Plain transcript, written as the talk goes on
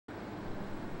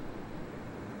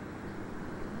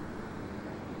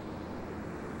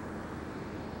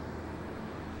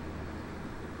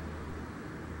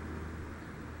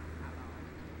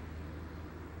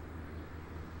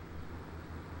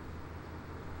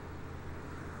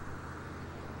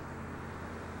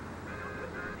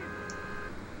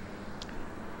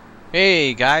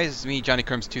Hey guys, it's me Johnny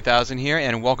Crims 2000 here,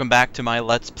 and welcome back to my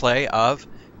Let's Play of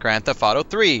Grand Theft Auto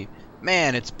 3.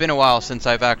 Man, it's been a while since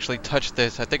I've actually touched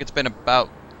this. I think it's been about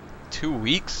 2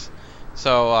 weeks.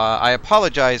 So I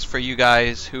apologize for you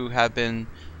guys who have been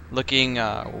looking,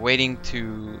 waiting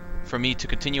for me to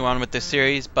continue on with this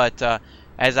series. But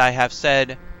as I have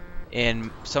said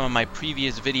in some of my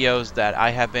previous videos, that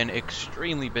I have been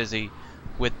extremely busy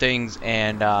with things,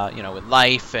 and with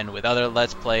life and with other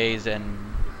Let's Plays, and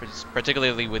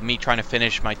particularly with me trying to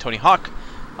finish my Tony Hawk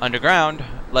Underground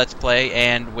Let's Play,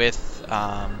 and with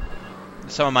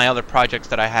some of my other projects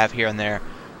that I have here and there.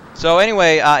 So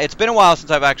anyway, it's been a while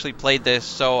since I've actually played this,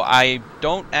 so I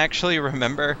don't actually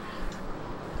remember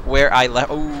where I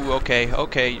left. Ooh,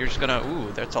 okay, you're just gonna...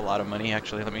 Ooh, that's a lot of money,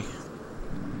 actually. Let me...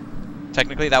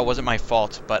 Technically, that wasn't my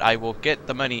fault, but I will get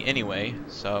the money anyway,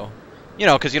 so...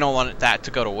 because you don't want that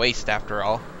to go to waste after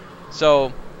all.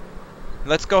 So...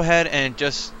 let's go ahead and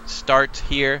just start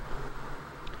here.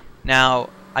 Now,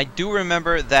 I do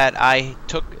remember that I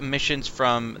took missions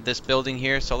from this building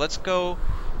here, so let's go...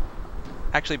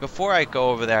 Actually, before I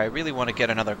go over there, I really want to get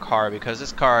another car, because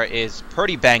this car is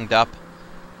pretty banged up.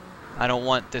 I don't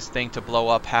want this thing to blow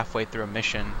up halfway through a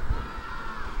mission.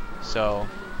 So,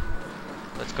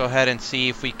 let's go ahead and see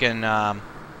if we can...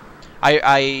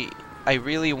 I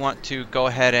really want to go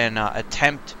ahead and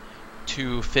attempt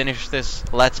to finish this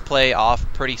Let's Play off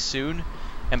pretty soon,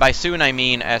 and by soon I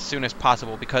mean as soon as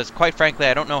possible, because quite frankly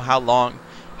I don't know how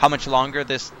much longer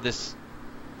this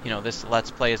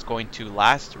Let's Play is going to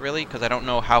last, really, because I don't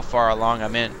know how far along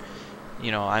I'm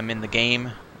in the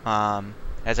game.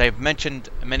 As I've mentioned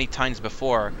many times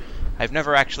before, I've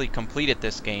never actually completed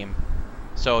this game,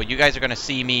 so you guys are going to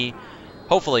see me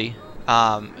hopefully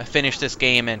finish this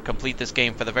game and complete this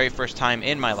game for the very first time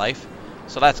in my life.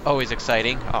 So that's always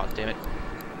exciting. Oh, damn it.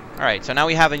 Alright, so now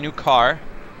we have a new car.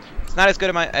 It's not as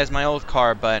good as my old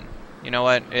car, but you know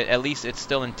what? At least it's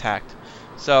still intact.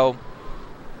 So,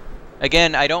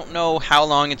 again, I don't know how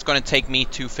long it's going to take me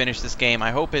to finish this game.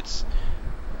 I hope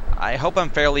I'm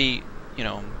fairly,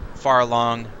 far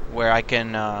along where I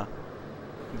can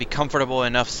be comfortable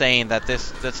enough saying that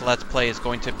this Let's Play is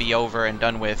going to be over and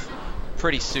done with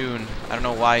pretty soon. I don't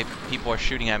know why people are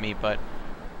shooting at me, but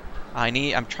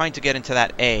I'm trying to get into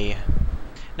that A.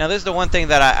 Now this is the one thing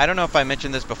that I don't know if I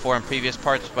mentioned this before in previous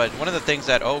parts, but one of the things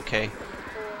that... okay.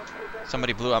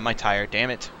 Somebody blew out my tire, damn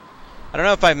it. I don't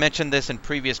know if I mentioned this in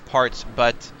previous parts,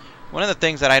 but one of the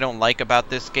things that I don't like about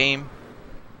this game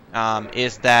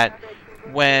is that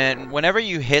whenever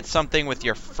you hit something with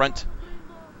your front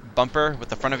bumper, with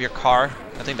the front of your car...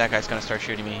 I think that guy's gonna start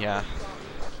shooting me, yeah.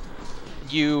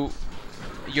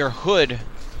 Your hood,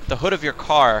 the hood of your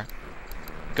car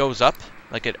goes up,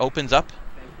 like it opens up,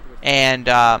 and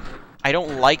I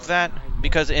don't like that,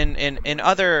 because in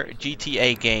other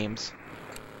GTA games,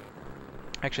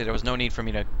 actually there was no need for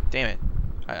me to... damn it.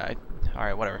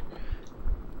 Alright, whatever.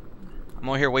 I'm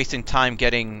over here wasting time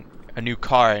getting a new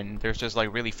car, and there's just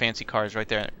like really fancy cars right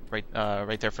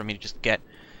there for me to just get.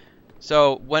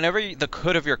 So whenever the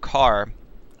hood of your car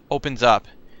opens up,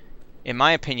 in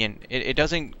my opinion,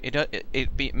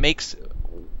 it makes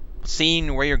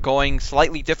seeing where you're going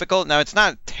slightly difficult. Now it's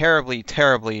not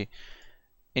terribly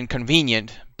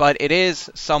inconvenient, but it is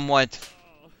somewhat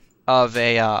of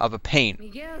a pain.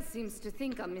 Miguel seems to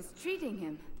think I'm mistreating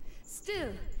him. Still,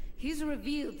 he's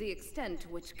revealed the extent to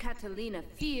which Catalina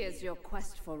fears your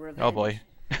quest for revenge. Oh boy.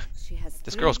 She has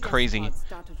This girl's crazy.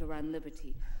 Started around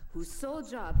Liberty, whose sole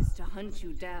job is to hunt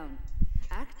you down.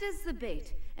 Act as the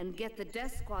bait and get the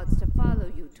death squads to follow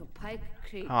you to Pike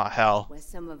Creek. Oh, hell. Where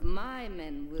some of my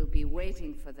men will be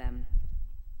waiting for them.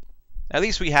 At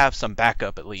least we have some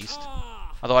backup, at least.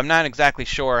 Although I'm not exactly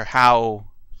sure how...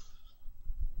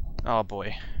 oh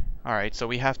boy. Alright, so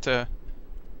we have to...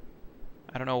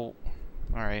 I don't know...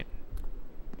 Alright.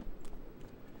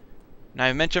 Now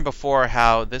I mentioned before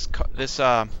how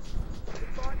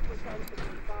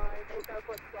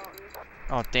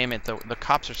oh damn it, the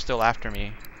cops are still after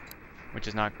me, which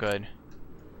is not good.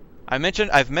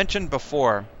 I've mentioned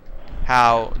before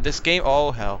how this game...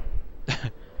 oh hell.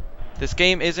 This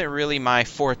game isn't really my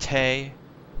forte,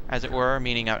 as it were,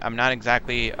 meaning I'm not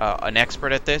exactly an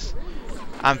expert at this.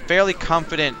 I'm fairly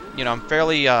confident, I'm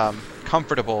fairly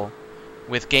comfortable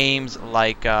with games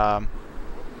like Grand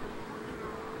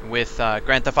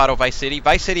Theft Auto Vice City.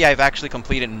 Vice City I've actually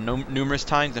completed numerous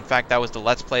times. In fact, that was the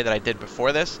Let's Play that I did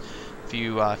before this, if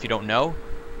you don't know.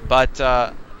 But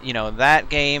that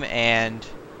game and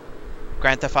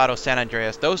Grand Theft Auto San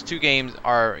Andreas, those two games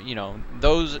are,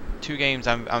 those two games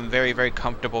I'm very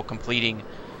comfortable completing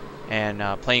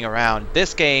and playing around.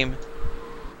 This game,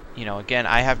 you know, again,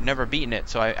 I have never beaten it,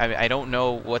 so I don't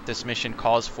know what this mission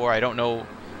calls for. I don't know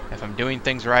if I'm doing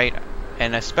things right,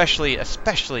 and especially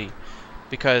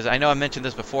because I know I mentioned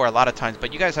this before a lot of times,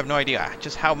 but you guys have no idea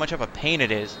just how much of a pain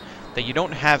it is that you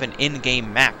don't have an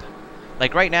in-game map.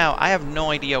 Like right now, I have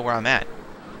no idea where I'm at.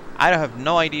 I have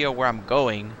no idea where I'm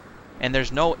going, and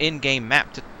there's no in-game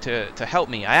map to help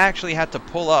me. I actually had to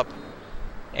pull up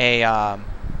a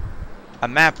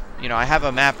map. You know, I have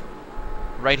a map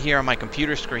right here on my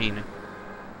computer screen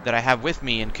that I have with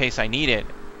me in case I need it,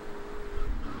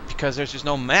 because there's just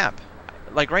no map.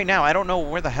 Like right now, I don't know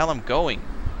where the hell I'm going.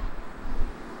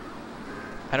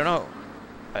 I don't know.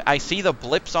 I see the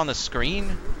blips on the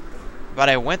screen, but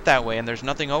I went that way and there's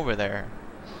nothing over there.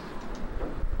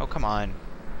 Oh, come on.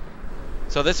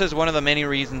 So this is one of the many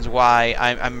reasons why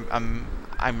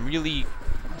I'm really,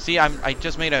 see, I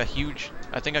just made a huge,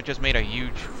 I think I just made a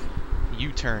huge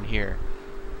U-turn here.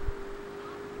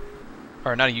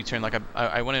 Or not a U-turn, like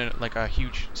I went in like a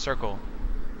huge circle.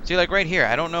 See, like right here,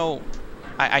 I don't know,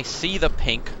 I see the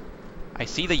pink, I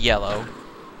see the yellow,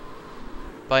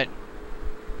 but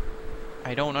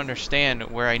I don't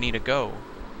understand where I need to go.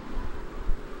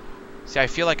 See, I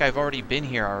feel like I've already been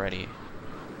here already.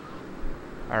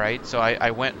 Alright, so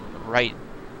I went right.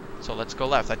 So let's go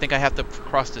left. I think I have to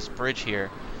cross this bridge here.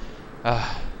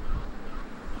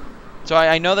 So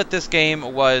I know that this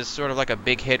game was sort of like a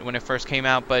big hit when it first came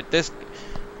out, but this,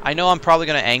 I know I'm probably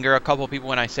going to anger a couple people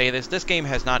when I say this. This game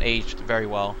has not aged very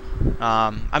well.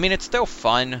 I mean, it's still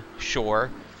fun, sure.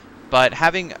 But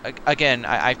having, again,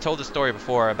 I've told the story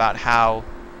before about how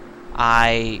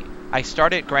I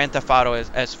started Grand Theft Auto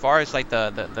as far as like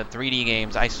the 3D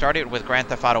games. I started with Grand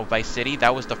Theft Auto Vice City.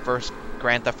 That was the first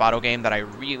Grand Theft Auto game that I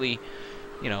really,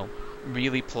 you know,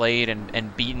 really played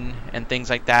and beaten and things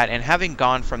like that. And having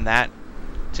gone from that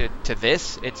to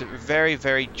this, it's very,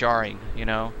 very jarring, you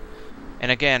know.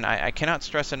 And again, I cannot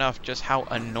stress enough just how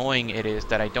annoying it is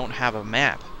that I don't have a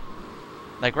map.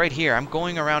 Like right here, I'm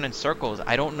going around in circles.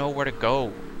 I don't know where to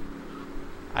go.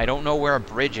 I don't know where a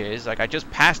bridge is. Like, I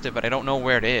just passed it, but I don't know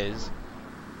where it is.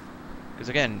 Because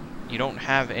again, you don't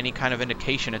have any kind of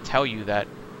indication to tell you that,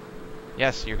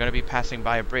 yes, you're going to be passing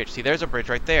by a bridge. See, there's a bridge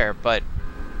right there, but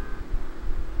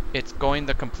it's going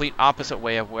the complete opposite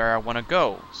way of where I want to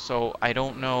go. So I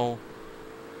don't know,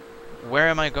 where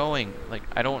am I going? Like,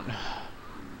 I don't...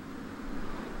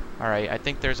 Alright, I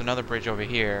think there's another bridge over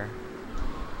here.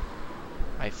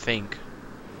 I think.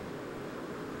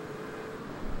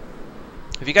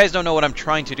 If you guys don't know what I'm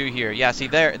trying to do here, yeah, see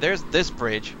there's this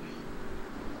bridge.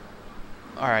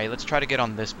 Alright, let's try to get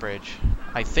on this bridge.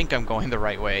 I think I'm going the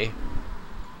right way.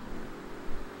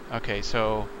 Okay,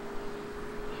 so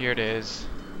here it is,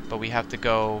 but we have to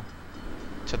go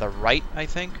to the right, I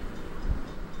think.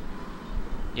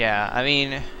 Yeah, I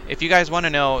mean, if you guys want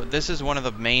to know, this is one of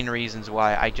the main reasons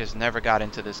why I just never got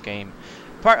into this game.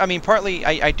 Partly,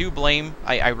 I do blame,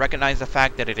 I recognize the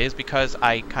fact that it is because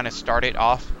I kind of started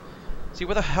off. See,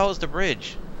 where the hell is the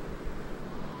bridge?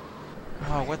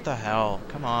 Oh, what the hell?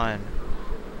 Come on.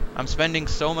 I'm spending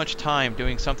so much time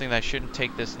doing something that shouldn't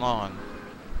take this long.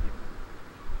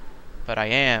 But I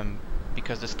am,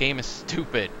 because this game is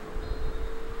stupid.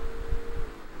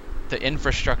 The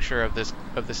infrastructure of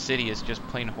the city is just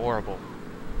plain horrible.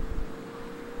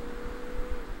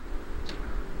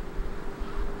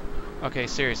 Okay,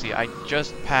 seriously, I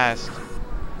just passed.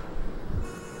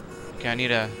 Okay, I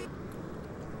need a...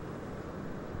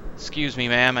 Excuse me,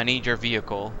 ma'am, I need your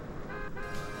vehicle.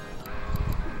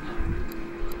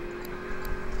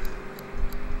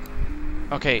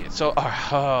 Okay, so...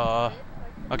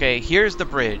 okay, here's the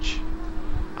bridge.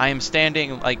 I am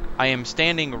standing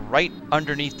right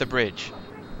underneath the bridge.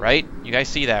 Right? You guys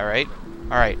see that, right?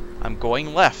 Alright, I'm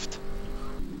going left.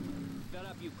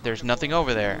 There's nothing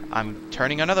over there. I'm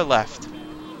turning another left.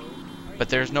 But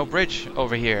there's no bridge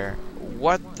over here.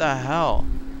 What the hell?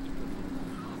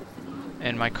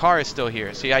 And my car is still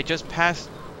here. See, I just passed...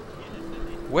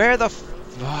 Where the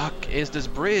fuck is this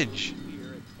bridge?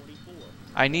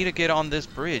 I need to get on this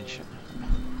bridge.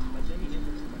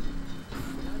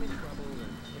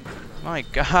 My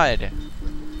god.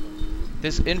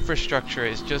 This infrastructure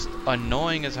is just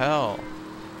annoying as hell.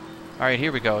 Alright,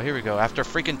 here we go, here we go. After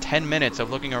freaking 10 minutes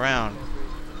of looking around.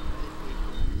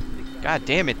 God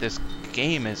damn it, this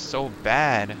game is so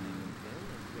bad.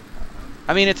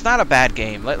 I mean, it's not a bad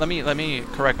game. Let me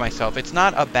correct myself. It's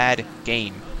not a bad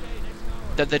game.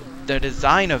 The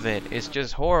design of it is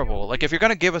just horrible. Like, if you're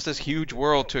gonna give us this huge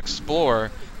world to explore,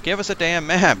 give us a damn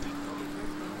map.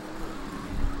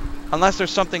 Unless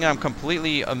there's something I'm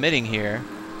completely omitting here.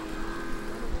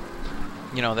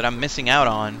 You know, that I'm missing out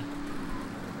on.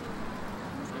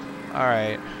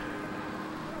 Alright.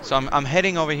 So I'm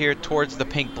heading over here towards the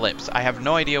pink blips. I have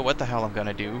no idea what the hell I'm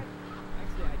gonna do.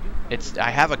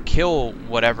 I have a kill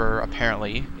whatever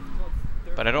apparently,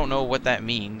 but I don't know what that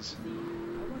means.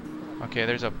 Okay,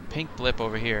 there's a pink blip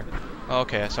over here.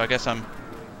 Okay, so I guess I'm...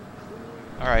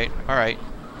 Alright, alright.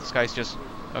 This guy's just...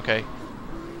 Okay.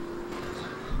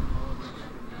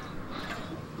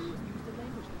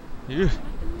 Ew.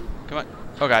 Come on.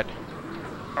 Oh god.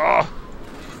 Oh!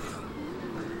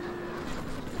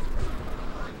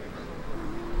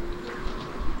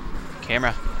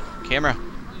 Camera. Camera.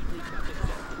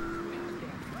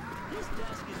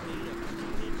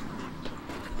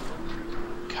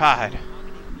 God.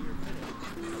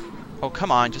 Oh,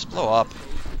 come on. Just blow up.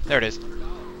 There it is.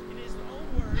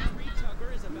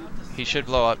 He should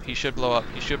blow up. He should blow up.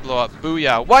 He should blow up.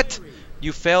 Booyah. What?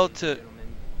 You failed to...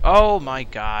 Oh my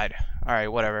god.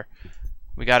 Alright, whatever.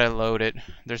 We gotta load it.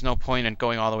 There's no point in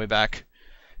going all the way back.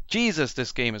 Jesus,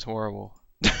 this game is horrible.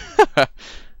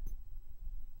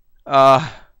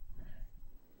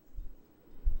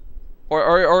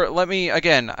 Or let me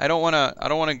again. I don't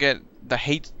wanna get the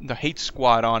hate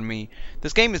squad on me.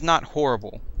 This game is not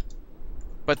horrible,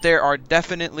 but there are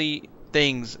definitely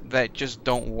things that just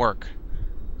don't work.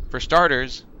 For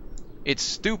starters, it's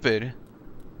stupid.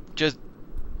 Just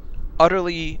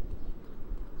utterly,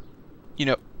 you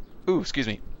know, ooh, excuse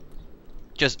me.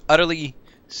 Just utterly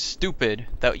stupid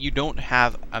that you don't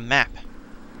have a map.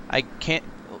 I can't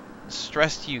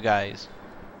stress to you guys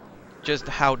just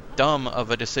how dumb of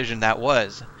a decision that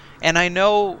was. And I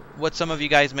know what some of you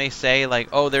guys may say, like,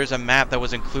 oh, there's a map that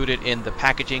was included in the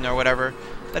packaging or whatever.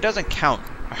 That doesn't count,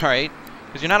 alright?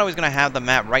 Because you're not always going to have the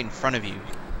map right in front of you.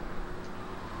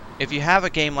 If you have a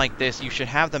game like this, you should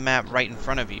have the map right in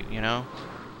front of you, you know?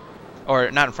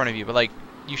 Or not in front of you, but like,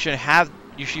 you should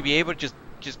be able to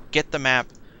just get the map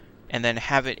and then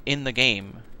have it in the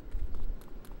game.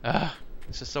 Ugh,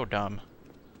 this is so dumb.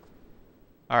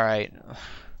 Alright.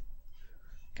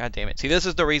 God damn it. See, this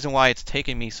is the reason why it's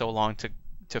taking me so long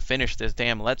to finish this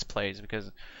damn Let's Plays, because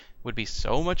it would be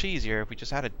so much easier if we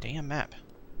just had a damn map.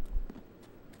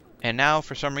 And now,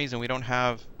 for some reason, we don't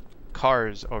have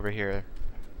cars over here.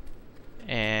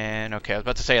 And, okay, I was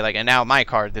about to say, like, and now my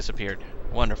car disappeared.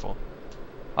 Wonderful.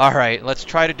 Alright, let's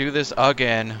try to do this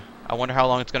again. I wonder how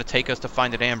long it's going to take us to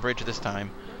find the damn bridge this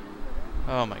time.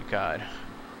 Oh my god.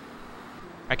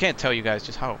 I can't tell you guys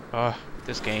just how...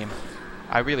 this game.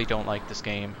 I really don't like this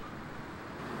game.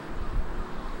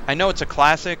 I know it's a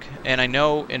classic, and I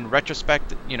know in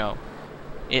retrospect, you know,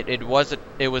 it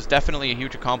was definitely a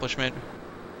huge accomplishment.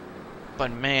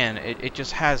 But man, it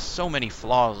just has so many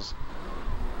flaws.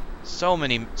 So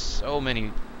many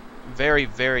very,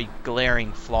 very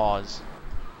glaring flaws.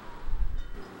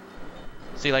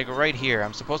 See, like right here,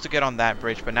 I'm supposed to get on that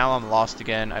bridge, but now I'm lost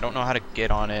again. I don't know how to get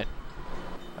on it.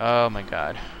 Oh my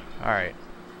god. Alright.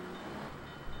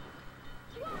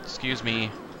 Excuse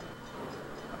me.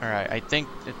 Alright, I think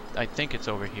it's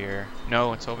over here.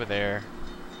 No, it's over there.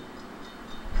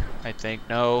 I think,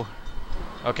 no.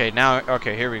 Okay, now,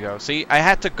 okay, here we go. See, I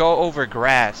had to go over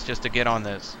grass just to get on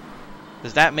this.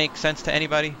 Does that make sense to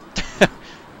anybody?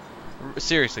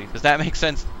 Seriously, does that make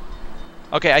sense?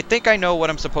 Okay, I think I know what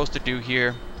I'm supposed to do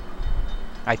here.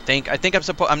 I'm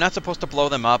not supposed to blow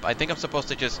them up. I think I'm supposed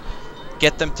to just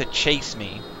get them to chase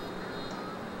me.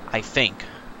 I think.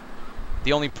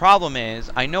 The only problem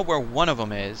is, I know where one of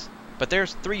them is, but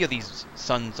there's 3 of these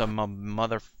sons of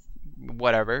mother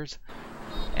whatevers,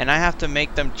 and I have to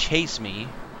make them chase me.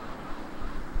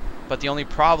 But the only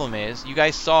problem is, you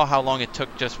guys saw how long it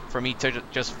took just for me to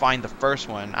just find the first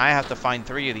one. I have to find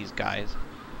 3 of these guys.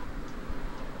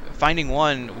 Finding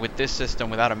one with this system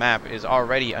without a map is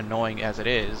already annoying as it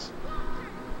is.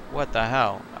 What the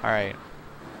hell? Alright.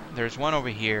 There's one over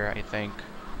here, I think.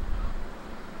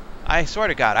 I swear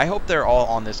to God, I hope they're all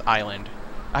on this island.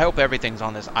 I hope everything's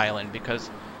on this island, because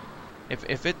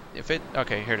if it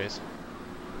okay, here it is.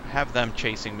 I have them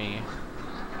chasing me.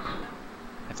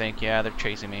 I think, yeah, they're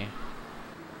chasing me.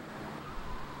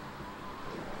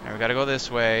 Now we gotta go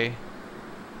this way.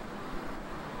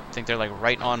 I think they're like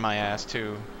right on my ass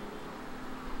too.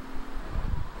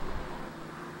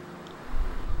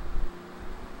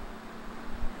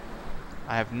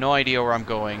 I have no idea where I'm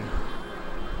going.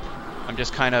 I'm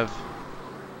just kind of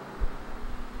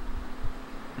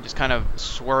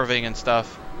swerving and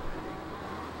stuff,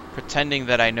 pretending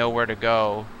that I know where to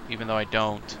go, even though I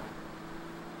don't.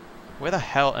 Where the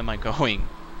hell am I going?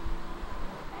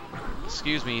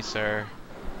 Excuse me, sir.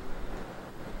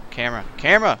 Camera.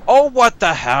 Camera! Oh, what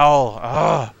the hell?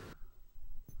 Ugh.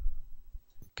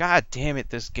 God damn it,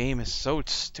 this game is so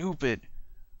stupid.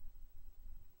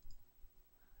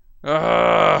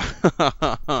 Ugh.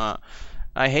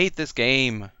 I hate this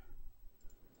game.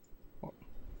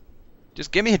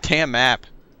 Just give me a damn map.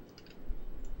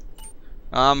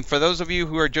 For those of you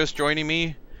who are just joining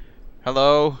me,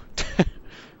 hello.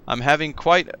 I'm having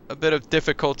quite a bit of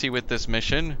difficulty with this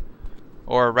mission.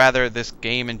 Or rather, this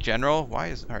game in general. Why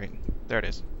is... Alright, there it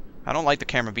is. I don't like the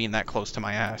camera being that close to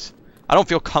my ass. I don't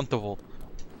feel comfortable.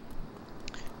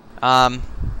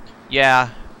 Yeah.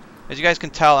 As you guys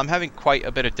can tell, I'm having quite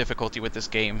a bit of difficulty with this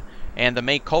game. And the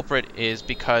main culprit is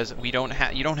because you don't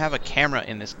have a camera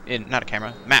in this... not a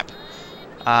camera, map.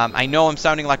 I know I'm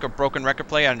sounding like a broken record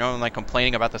player. I know I'm like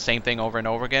complaining about the same thing over and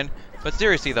over again. But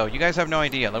seriously though, you guys have no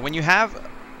idea. Like when you have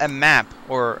a map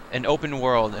or an open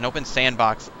world, an open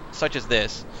sandbox such as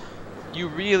this, you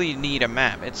really need a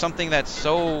map. It's something that's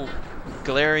so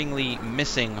glaringly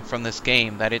missing from this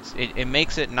game that it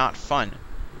makes it not fun.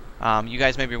 You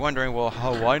guys may be wondering, well,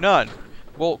 why not?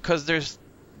 Well, because there's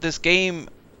this game,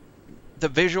 the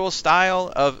visual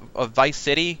style of Vice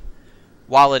City,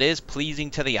 while it is pleasing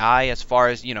to the eye as far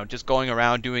as, you know, just going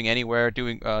around doing anywhere,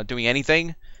 doing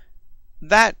anything,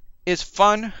 that is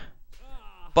fun.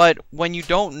 But when you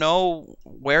don't know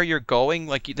where you're going,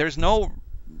 like there's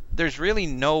really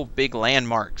no big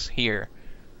landmarks here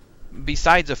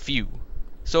besides a few.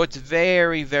 So it's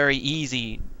very, very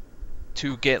easy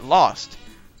to get lost,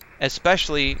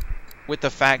 especially with the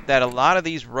fact that a lot of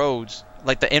these roads,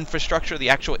 like the infrastructure, the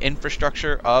actual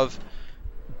infrastructure of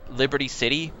Liberty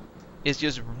City, is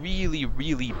just really,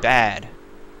 really bad.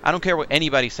 I don't care what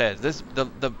anybody says.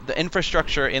 The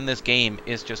infrastructure in this game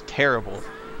is just terrible,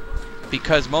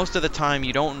 because most of the time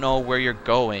you don't know where you're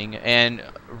going, and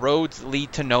roads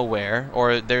lead to nowhere,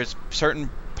 or there's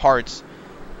certain parts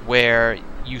where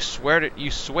you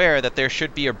swear that there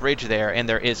should be a bridge there and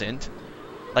there isn't.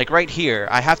 Like right here,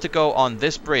 I have to go on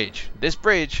this bridge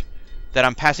that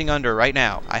I'm passing under right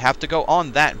now. I have to go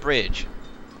on that bridge.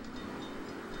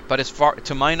 But as far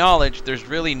to my knowledge, there's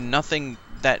really nothing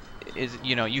that is,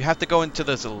 you know, you have to go into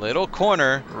this little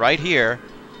corner right here,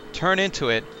 turn into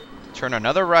it, turn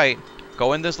another right,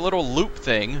 go in this little loop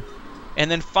thing,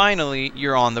 and then finally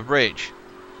you're on the bridge.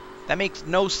 That makes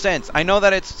no sense. I know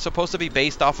that it's supposed to be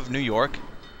based off of New York,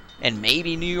 and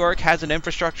maybe New York has an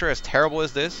infrastructure as terrible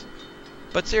as this,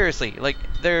 but seriously, like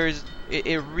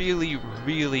it really,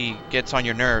 really gets on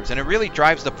your nerves, and it really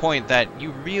drives the point that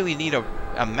you really need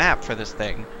a map for this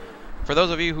thing. For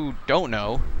those of you who don't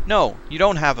know, no, you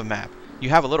don't have a map. You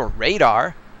have a little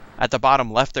radar at the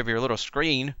bottom left of your little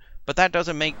screen, but that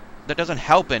doesn't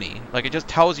help any. Like, it just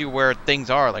tells you where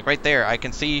things are. Like right there, I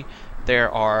can see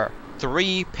there are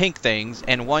 3 pink things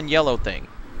and 1 yellow thing.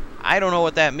 I don't know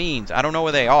what that means. I don't know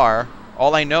where they are.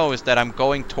 All I know is that I'm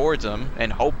going towards them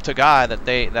and hope to God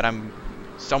that I'm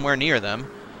somewhere near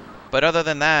them. But other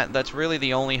than that, that's really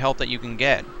the only help that you can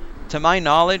get. To my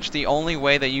knowledge, the only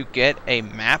way that you get a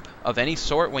map of any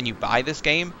sort when you buy this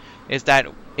game is that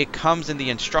it comes in the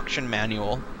instruction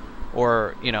manual,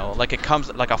 or, you know, like it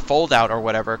comes like a foldout or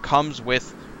whatever comes with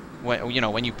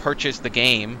when you purchase the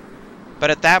game.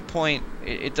 But at that point,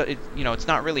 it you know, it's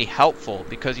not really helpful,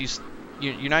 because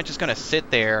you're not just gonna sit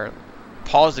there,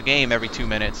 pause the game every 2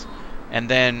 minutes, and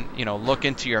then, you know, look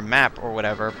into your map or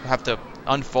whatever, have to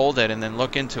unfold it and then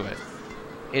look into it.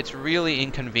 It's really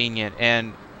inconvenient.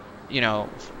 And you know,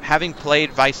 having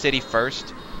played Vice City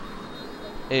first,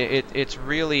 it's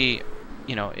really,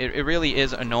 you know, it really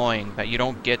is annoying that you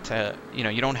don't get to, you know,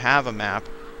 you don't have a map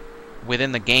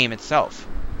within the game itself.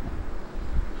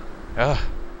 Ugh.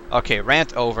 Okay,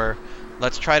 rant over.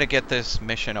 Let's try to get this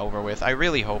mission over with. I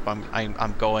really hope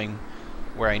I'm going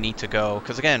where I need to go,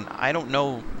 because again, I don't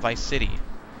know Vice City.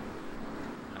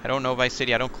 I don't know Vice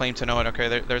City. I don't claim to know it.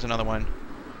 Okay, there's another one.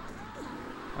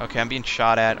 Okay, I'm being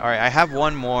shot at. Alright, I have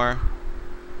one more.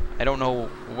 I don't know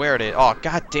where it is. Oh,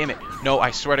 god damn it. No,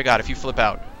 I swear to God, if you flip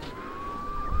out.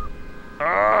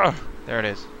 Ugh! There it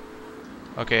is.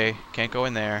 Okay, can't go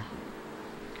in there.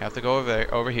 Have to go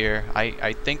over here.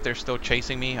 I think they're still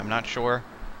chasing me. I'm not sure.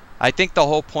 I think the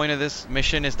whole point of this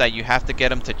mission is that you have to get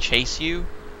them to chase you.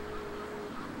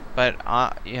 But,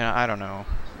 you know, I don't know.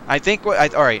 I think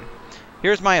alright.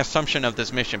 Here's my assumption of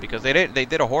this mission, because they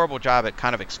did a horrible job at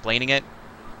kind of explaining it.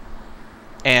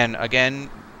 And again,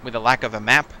 with a lack of a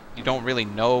map, you don't really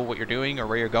know what you're doing or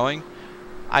where you're going.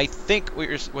 I think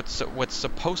what's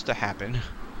supposed to happen,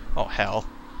 oh hell,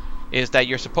 is that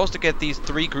you're supposed to get these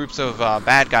 3 groups of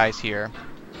bad guys here.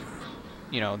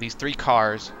 You know, these 3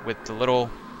 cars with the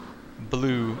little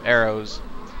blue arrows.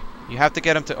 You have to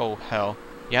get them to, oh hell,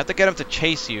 you have to get them to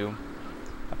chase you.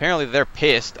 Apparently they're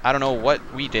pissed. I don't know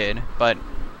what we did, but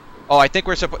oh, I think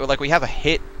we're supposed, like, we have a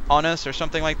hit on us or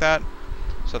something like that.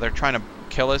 So they're trying to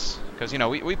kill us, because, you know,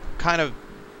 we kind of,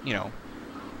 you know,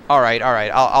 Alright,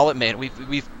 alright. I'll admit,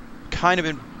 we've kind of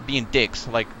been being dicks,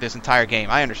 like, this entire game.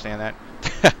 I understand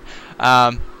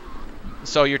that.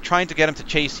 So you're trying to get him to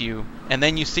chase you, and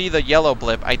then you see the yellow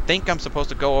blip. I think I'm supposed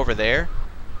to go over there.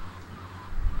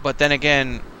 But then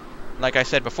again, like I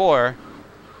said before,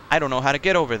 I don't know how to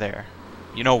get over there.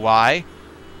 You know why?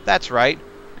 That's right,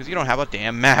 because you don't have a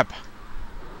damn map.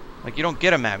 Like, you don't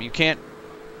get a map. You can't,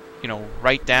 you know,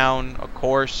 write down a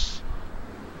course,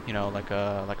 you know, like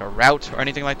a route or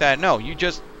anything like that. No, you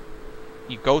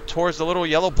go towards the little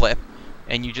yellow blip,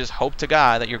 and you just hope to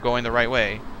God that you're going the right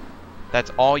way.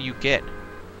 That's all you get.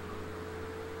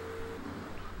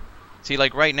 See,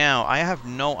 like right now, I have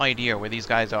no idea where these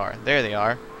guys are. There they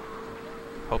are.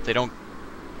 Hope they don't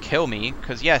kill me,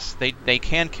 because yes, they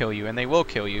can kill you, and they will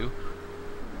kill you.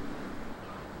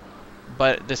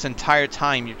 But this entire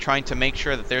time, you're trying to make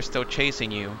sure that they're still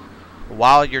chasing you,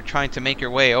 while you're trying to make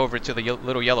your way over to the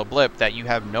little yellow blip that you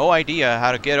have no idea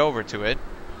how to get over to it,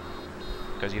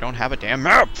 because you don't have a damn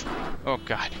map! Oh,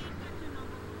 God.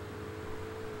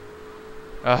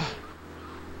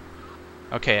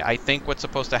 Okay, I think what's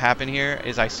supposed to happen here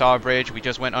is I saw a bridge. We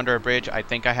just went under a bridge. I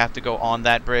think I have to go on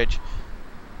that bridge.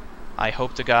 I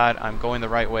hope to God I'm going the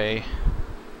right way.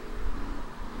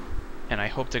 And I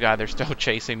hope to God they're still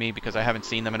chasing me because I haven't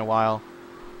seen them in a while.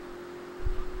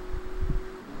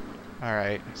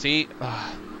 Alright, see?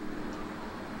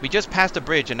 We just passed a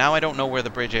bridge and now I don't know where the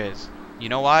bridge is. You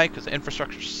know why? Because the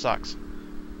infrastructure sucks.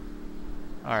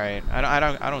 Alright,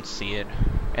 I don't see it.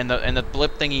 And the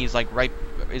blip thingy is like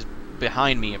is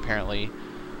behind me apparently.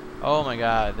 Oh my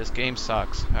God, this game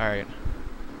sucks. Alright.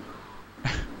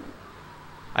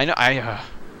 I know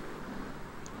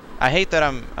I hate that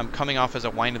I'm coming off as a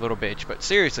whiny little bitch, but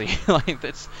seriously, like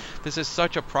this is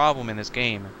such a problem in this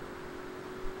game.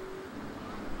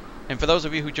 And for those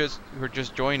of you who are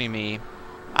just joining me,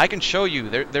 I can show you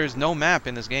there's no map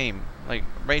in this game. Like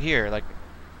right here, like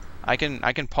I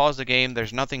can pause the game.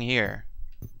 There's nothing here.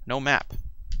 No map.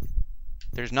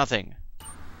 There's nothing.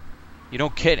 You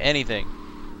don't get anything.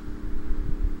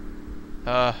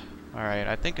 Alright,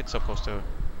 I think it's supposed to...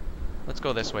 Let's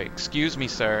go this way. Excuse me,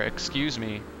 sir. Excuse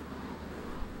me.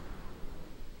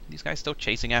 These guys still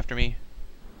chasing after me?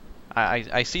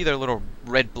 I see their little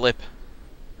red blip.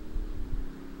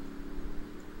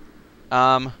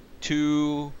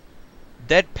 To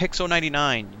Dead Pixel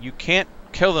 99. You can't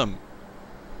kill them.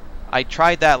 I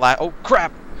tried that oh,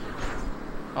 crap!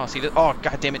 Oh, see this? Oh,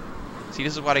 God damn it. See,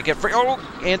 this is what I get for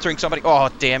answering somebody. Oh,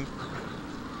 damn.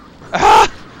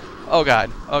 Ah! Oh,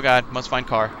 God. Oh, God. Must find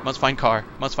car. Must find car.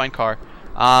 Must find car.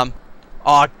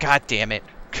 Oh, God damn it.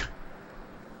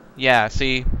 Yeah,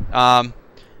 see.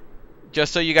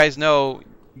 Just so you guys know,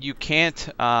 you can't,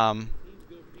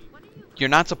 you're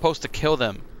not supposed to kill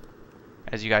them,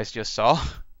 as you guys just saw.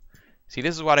 See,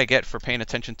 this is what I get for paying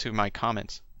attention to my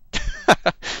comments.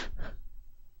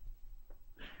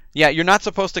 Yeah, you're not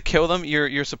supposed to kill them.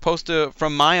 You're supposed to,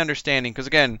 from my understanding, because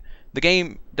again, the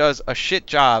game does a shit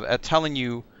job at telling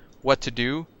you what to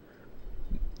do.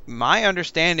 My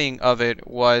understanding of it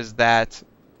was that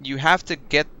you have to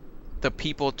get the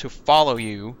people to follow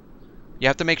you. You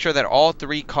have to make sure that all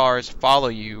 3 cars follow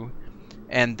you,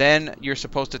 and then you're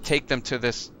supposed to take them to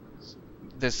this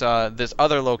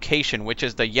other location, which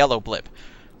is the yellow blip.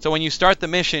 So when you start the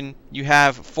mission, you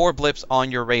have 4 blips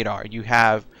on your radar. You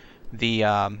have the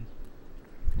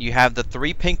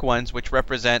 3 pink ones, which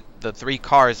represent the 3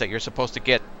 cars that you're supposed to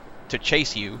get to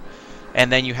chase you,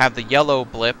 and then you have the yellow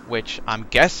blip, which I'm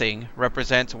guessing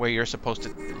represents where you're supposed to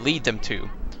lead them to.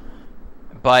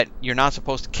 But you're not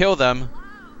supposed to kill them.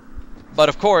 But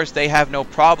of course, they have no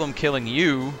problem killing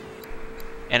you.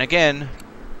 And again,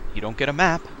 you don't get a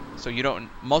map, so you don't.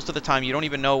 Most of the time, you don't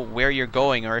even know where you're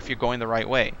going or if you're going the right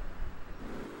way.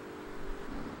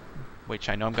 Which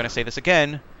I know I'm gonna say this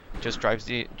again. Just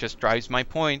drives my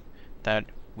point that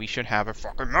we should have a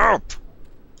fucking map.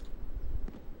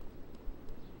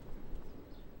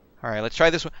 All right, let's try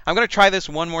this one. I'm gonna try this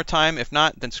one more time. If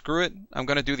not, then screw it. I'm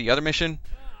gonna do the other mission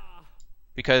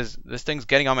because this thing's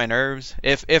getting on my nerves.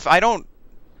 If I don't,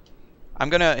 I'm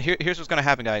gonna. Here's what's gonna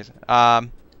happen, guys.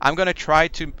 I'm gonna try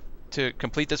to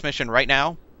complete this mission right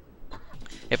now.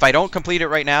 If I don't complete it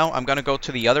right now, I'm gonna go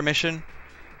to the other mission.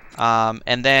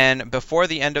 And then before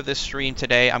the end of this stream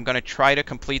today, I'm gonna try to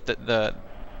complete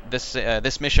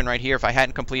this mission right here. If I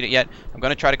hadn't completed it yet, I'm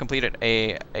gonna try to complete it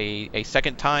a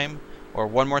second time, or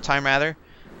one more time rather.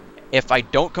 If I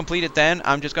don't complete it, then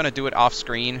I'm just gonna do it off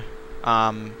screen,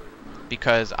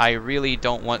 because I really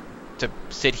don't want to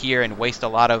sit here and waste a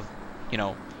lot of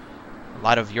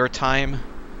your time,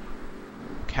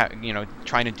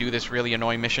 trying to do this really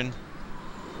annoying mission.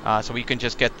 So we can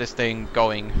just get this thing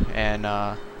going and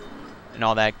and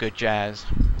all that good jazz.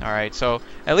 Alright, so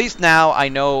at least now I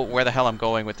know where the hell I'm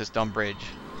going with this dumb bridge.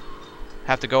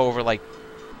 Have to go over like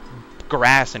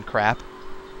grass and crap.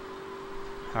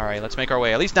 Alright, let's make our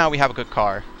way. At least now we have a good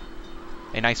car.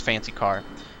 A nice fancy car.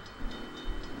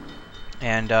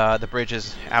 And the bridge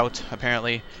is out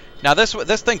apparently. Now this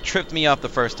thing tripped me up the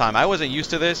first time. I wasn't used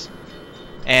to this,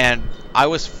 and I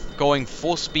was going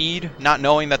full speed, not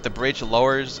knowing that the bridge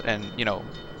lowers and, you know,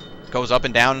 goes up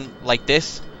and down like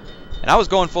this. And I was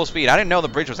going full speed. I didn't know the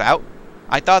bridge was out.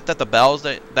 I thought that the bells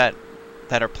that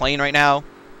are playing right now,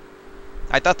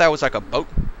 I thought that was like a boat.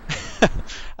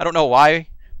 I don't know why,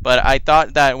 but I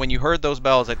thought that when you heard those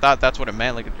bells, I thought that's what it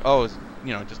meant. Like, oh,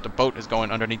 you know, just a boat is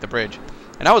going underneath the bridge.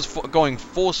 And I was going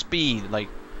full speed, like,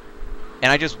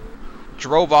 and I just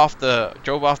drove off the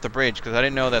bridge because I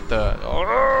didn't know that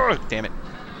the damn it,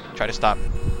 try to stop.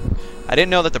 I didn't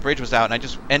know that the bridge was out, and I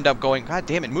just end up going. God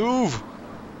damn it, move!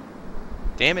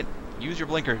 Damn it, use your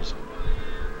blinkers.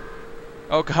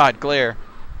 Oh God, glare.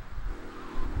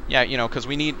 Yeah, you know, because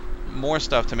we need more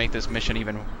stuff to make this mission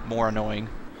even more annoying.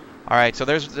 All right, so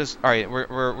there's this. All right,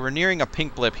 we're nearing a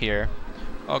pink blip here.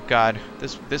 Oh God,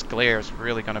 this glare is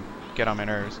really gonna get on my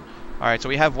nerves. All right, so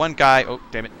we have one guy. Oh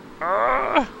damn it!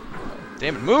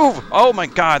 Damn it! Move! Oh my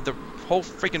God, the whole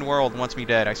freaking world wants me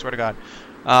dead. I swear to God.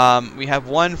 We have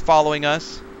one following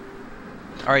us.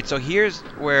 All right, so here's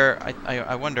where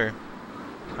I wonder.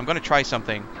 I'm gonna try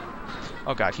something.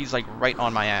 Oh God, he's like right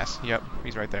on my ass. Yep,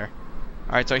 he's right there.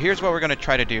 All right, so here's what we're gonna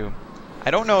try to do.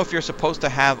 I don't know if you're supposed to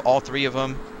have all three of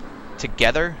them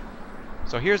together.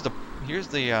 So here's the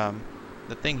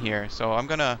thing here. So I'm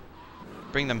gonna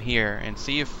bring them here and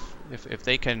see if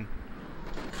they can.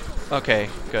 Okay,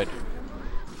 good.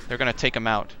 They're gonna take them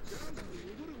out.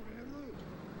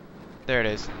 There it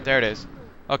is. There it is.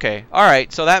 Okay. All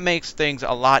right. So that makes things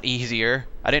a lot easier.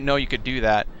 I didn't know you could do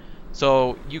that.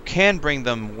 So you can bring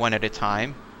them one at a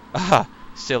time. Ah,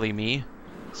 silly me.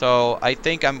 So I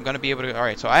think I'm gonna be able to. All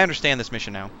right. So I understand this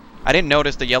mission now. I didn't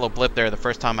notice the yellow blip there the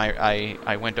first time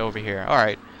I went over here. All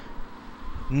right.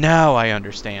 Now I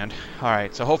understand. All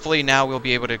right. So hopefully now we'll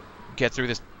be able to get through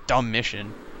this dumb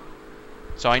mission.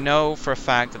 So I know for a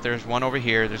fact that there's one over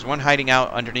here. There's one hiding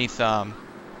out underneath,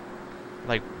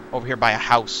 like over here by a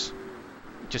house,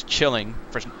 just chilling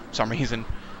for some reason.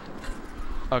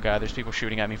 Oh God, there's people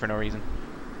shooting at me for no reason.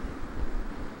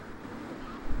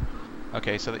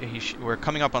 Okay, so we're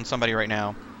coming up on somebody right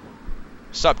now.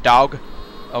 Sup, dog?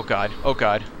 Oh God, oh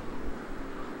God.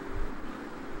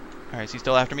 Alright, is he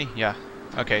still after me? Yeah.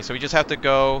 Okay, so we just have to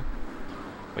go.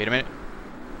 Wait a minute.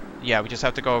 Yeah, we just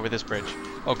have to go over this bridge.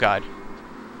 Oh God.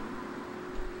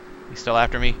 He's still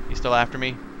after me. He's still after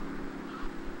me.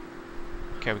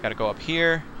 Okay, we gotta go up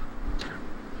here.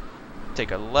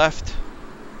 Take a left.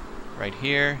 Right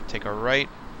here. Take a right.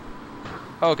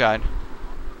 Oh God.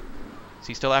 Is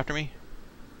he still after me?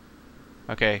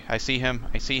 Okay, I see him.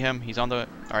 I see him. He's on the.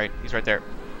 Alright, he's right there.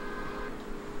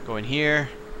 Go in here.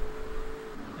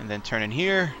 And then turn in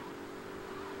here.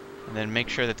 And then make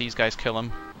sure that these guys kill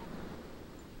him.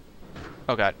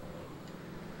 Oh God.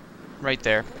 Right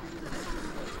there.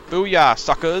 Booyah,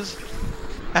 suckers!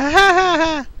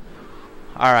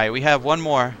 Alright, we have one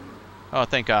more. Oh,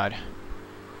 thank God.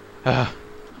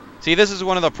 See, this is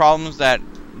one of the problems that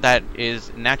is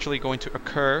naturally going to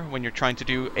occur when you're trying to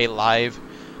do a live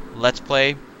Let's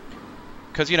Play.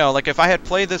 Because, you know, like if I had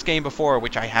played this game before,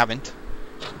 which I haven't,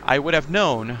 I would have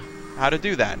known how to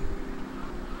do that.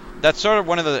 That's sort of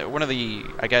one of the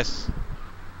I guess,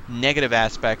 negative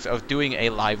aspects of doing a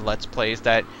live Let's Play is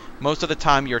that most of the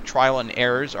time your trial and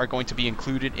errors are going to be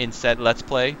included in said Let's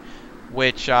Play,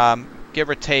 which, give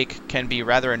or take, can be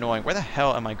rather annoying. Where the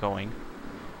hell am I going?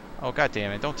 Oh God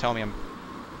damn it, don't tell me I'm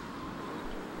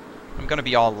gonna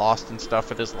be all lost and stuff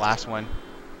for this last one.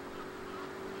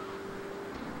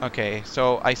 Okay,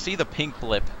 so I see the pink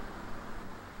blip.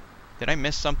 Did I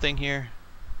miss something here?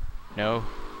 No?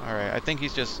 Alright, I think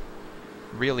he's just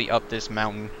really up this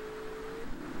mountain.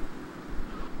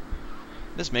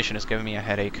 This mission is giving me a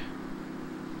headache.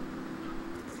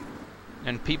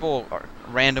 And people are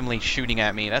randomly shooting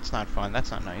at me. That's not fun.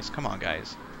 That's not nice. Come on,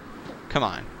 guys. Come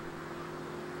on.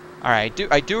 Alright,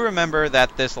 I do remember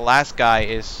that this last guy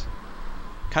is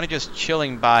kind of just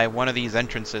chilling by one of these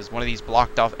entrances, one of these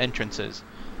blocked off entrances.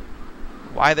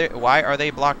 Why are they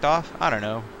blocked off? I don't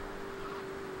know.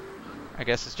 I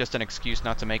guess it's just an excuse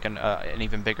not to make an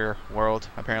even bigger world,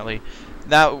 apparently.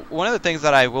 Now, one of the things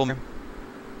that I will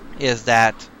is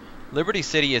that Liberty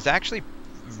City is actually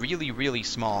really, really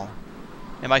small.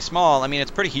 And by small, I mean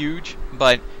it's pretty huge,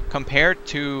 but compared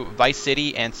to Vice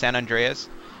City and San Andreas,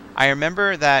 I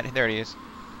remember that... There it is.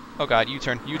 Oh God,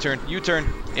 U-turn, U-turn,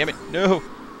 U-turn. Damn it, no!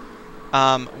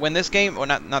 When this game, or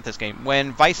not this game,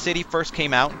 when Vice City first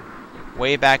came out,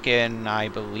 way back in, I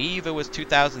believe it was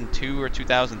 2002 or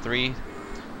 2003,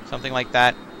 something like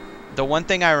that. The one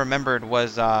thing I remembered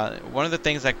was one of the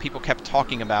things that people kept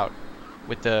talking about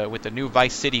with the new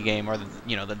Vice City game, or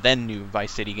the then new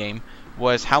Vice City game,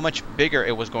 was how much bigger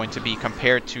it was going to be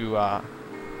compared to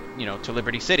to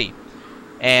Liberty City.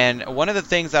 And one of the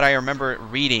things that I remember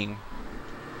reading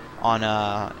on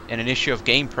in an issue of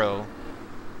GamePro,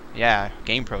 yeah,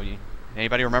 GamePro,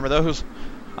 anybody remember those?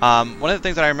 One of the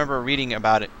things that I remember reading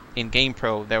about it in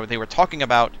GamePro, they were talking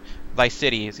about Vice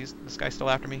City. Is this guy still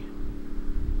after me?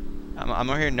 I'm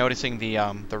over here noticing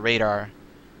the radar.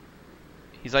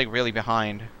 He's like really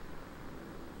behind.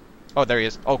 Oh, there he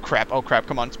is. Oh crap! Oh crap!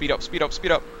 Come on, speed up! Speed up!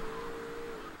 Speed up!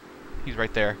 He's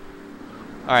right there.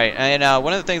 All right, and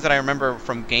one of the things that I remember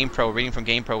from GamePro, reading from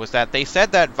GamePro, was that they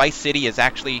said that Vice City is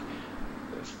actually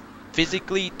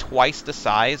physically twice the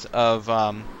size of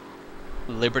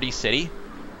Liberty City.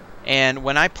 And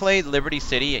when I played Liberty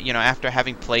City, after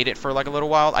having played it for like a little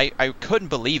while, I couldn't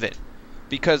believe it,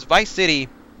 because Vice City,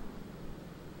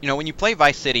 when you play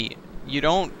Vice City, you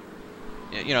don't,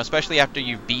 especially after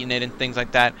you've beaten it and things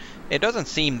like that, it doesn't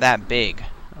seem that big.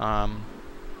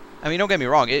 I mean, don't get me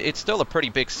wrong, it's still a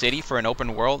pretty big city for an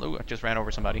open world. Ooh, I just ran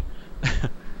over somebody.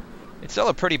 It's still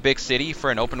a pretty big city for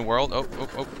an open world. Oh, oh,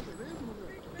 oh.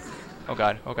 Oh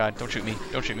god, don't shoot me,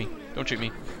 don't shoot me, don't shoot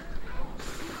me.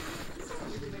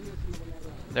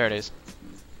 There it is.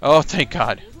 Oh, thank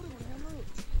god.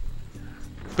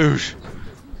 Boosh.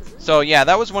 So yeah,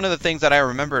 that was one of the things that I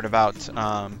remembered about,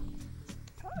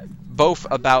 both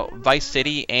about Vice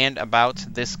City and about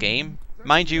this game.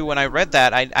 Mind you, when I read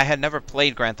that, I had never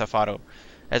played Grand Theft Auto.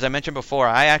 As I mentioned before,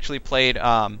 I actually played,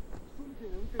 or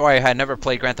I had never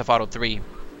played Grand Theft Auto 3.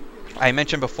 I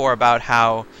mentioned before about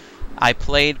how I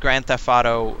played Grand Theft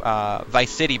Auto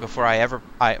Vice City before I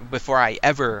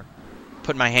ever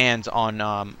put my hands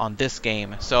on this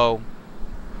game. So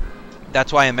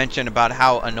that's why I mentioned about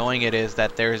how annoying it is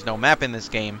that there is no map in this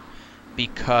game,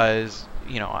 because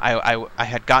I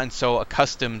had gotten so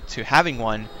accustomed to having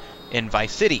one in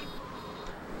Vice City.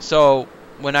 So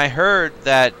when I heard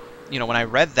that, when I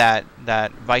read that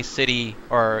Vice City,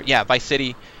 Vice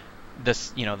City,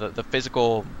 this the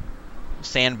physical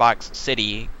sandbox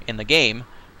city in the game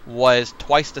was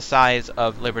twice the size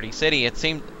of Liberty City, it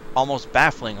seemed almost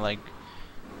baffling. Like,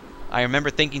 I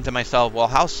remember thinking to myself, well,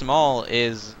 how small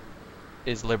is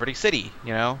Liberty City,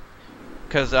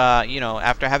 because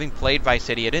after having played Vice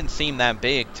City, it didn't seem that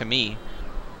big to me.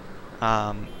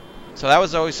 So that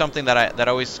was always something that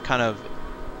always kind of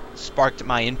sparked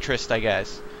my interest, I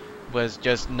guess, was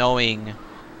just knowing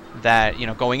that,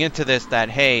 going into this, that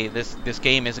hey, this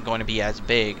game isn't going to be as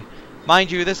big.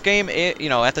 Mind you, this game,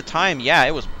 at the time, yeah,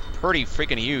 it was pretty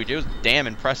freaking huge. It was damn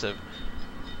impressive.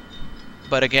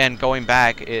 But again, going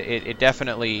back, it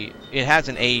definitely, it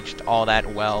hasn't aged all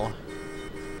that well.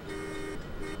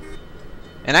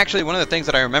 And actually, one of the things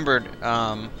that I remembered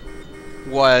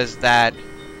was that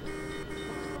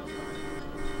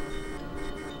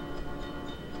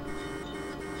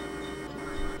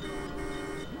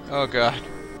oh god.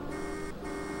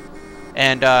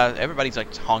 And everybody's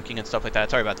like honking and stuff like that.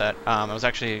 Sorry about that. I was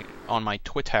actually on my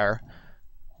Twitter,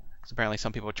 because apparently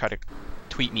some people try to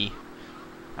tweet me.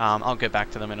 I'll get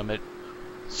back to them in a bit.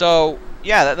 So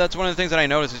yeah, that's one of the things that I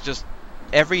noticed, is just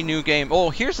every new game. Oh,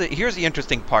 here's the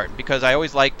interesting part, because I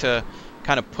always like to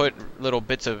kind of put little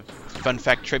bits of fun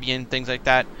fact trivia and things like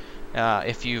that.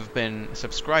 If you've been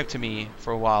subscribed to me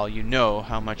for a while, you know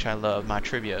how much I love my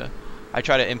trivia. I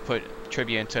try to input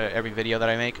trivia into every video that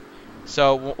I make.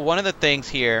 So one of the things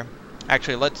here,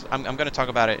 actually, I'm going to talk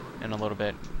about it in a little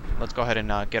bit. Let's go ahead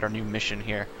and get our new mission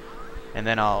here, and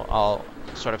then I'll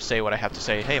sort of say what I have to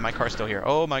say. Hey, my car's still here.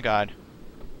 Oh my god.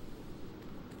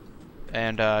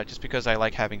 And just because I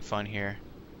like having fun here.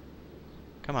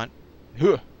 Come on.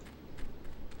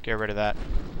 Get rid of that.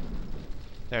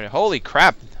 There it is. Holy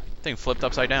crap! The thing flipped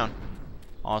upside down.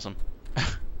 Awesome.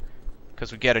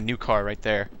 Because we get a new car right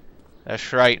there.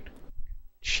 That's right.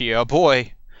 Yeah,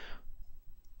 boy.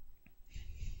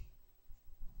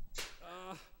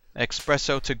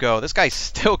 Espresso to go. This guy's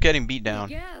still getting beat down.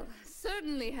 Miguel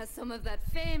certainly has some of that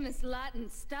famous Latin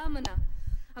stamina.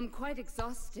 I'm quite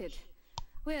exhausted.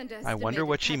 I wonder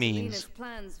what she means.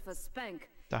 Plans for Spank.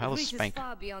 The hell is Spank?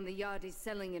 Far beyond the yardies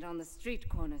selling it on the street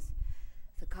corners.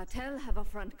 The cartel have a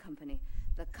front company,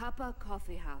 the Kappa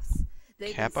Coffee House.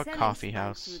 Kappa Coffee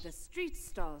House. Through the street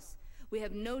stalls. We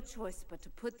have no choice but to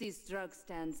put these drug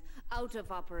stands out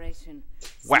of operation.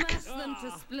 Whack. Smash them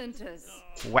to splinters.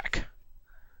 Whack.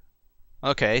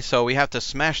 Okay, so we have to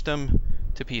smash them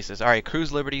to pieces. Alright,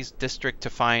 cruise Liberty's district to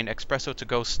find Espresso to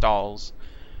go stalls.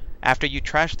 After you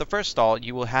trash the first stall,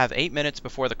 you will have 8 minutes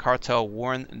before the cartel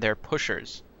warn their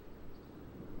pushers.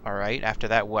 Alright, after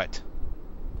that, what?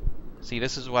 See,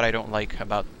 this is what I don't like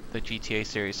about the GTA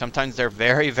series. Sometimes they're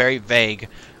very, very vague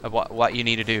of what you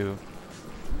need to do.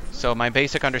 So my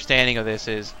basic understanding of this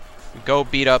is, go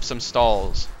beat up some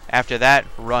stalls. After that,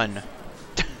 run.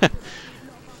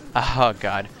 Oh,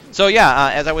 God. So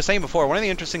yeah, as I was saying before, one of the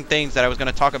interesting things that I was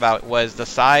going to talk about was the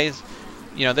size.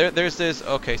 You know, there's this...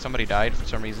 Okay, somebody died for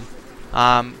some reason.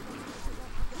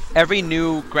 Every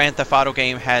new Grand Theft Auto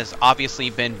game has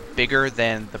obviously been bigger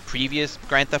than the previous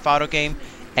Grand Theft Auto game,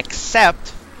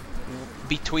 except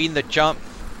between the jump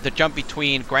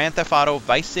between Grand Theft Auto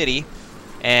Vice City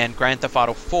and Grand Theft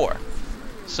Auto 4.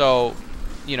 So,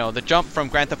 you know, the jump from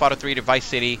Grand Theft Auto 3 to Vice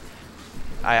City,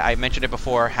 I mentioned it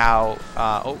before how...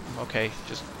 oh, okay,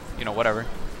 just, you know, whatever.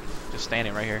 Just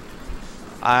standing right here.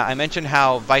 I mentioned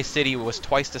how Vice City was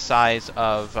twice the size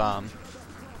of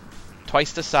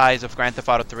Grand Theft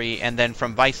Auto 3, and then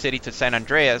from Vice City to San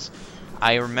Andreas,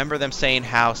 I remember them saying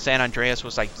how San Andreas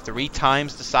was like 3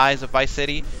 times the size of Vice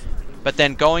City. But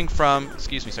then going from...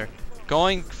 Excuse me, sir.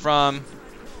 Going from...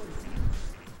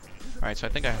 Alright, so I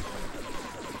think I'm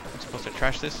supposed to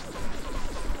trash this.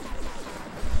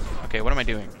 Okay, what am I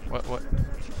doing? What?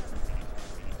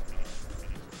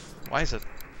 Why is it...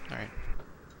 Alright.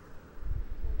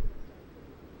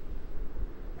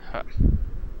 Huh.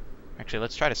 Actually,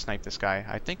 let's try to snipe this guy.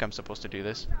 I think I'm supposed to do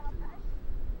this.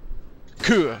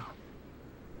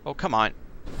 Oh, come on.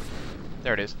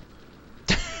 There it is.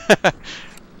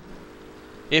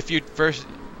 If you first...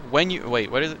 When you... Wait,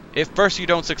 what is it? If first you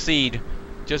don't succeed,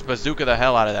 just bazooka the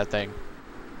hell out of that thing.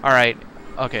 Alright.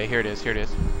 Okay, here it is. Here it is.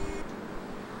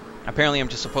 Apparently I'm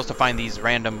just supposed to find these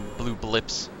random blue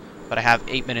blips, but I have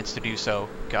 8 minutes to do so.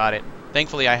 Got it.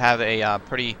 Thankfully I have a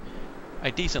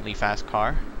decently fast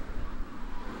car.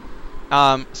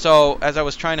 So, as I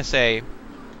was trying to say...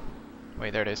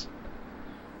 Wait, there it is.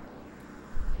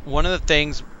 One of the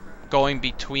things going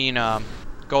between,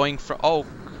 going from... Oh,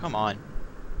 come on.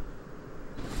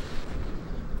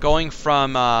 Going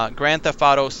from Grand Theft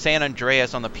Auto San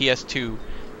Andreas on the PS2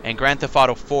 and Grand Theft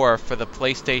Auto 4 for the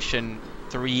PlayStation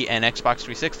 3 and Xbox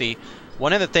 360,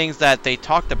 one of the things that they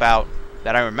talked about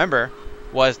that I remember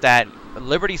was that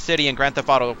Liberty City and Grand Theft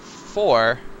Auto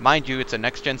 4, mind you, it's a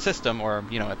next-gen system, or,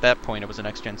 you know, at that point it was a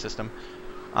next-gen system.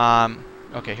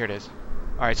 Okay, here it is.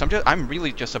 Alright, so I'm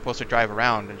really just supposed to drive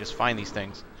around and just find these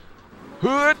things.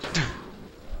 I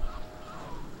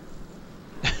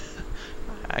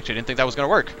actually didn't think that was going to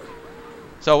work.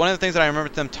 So one of the things that I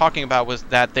remember them talking about was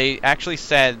that they actually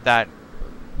said that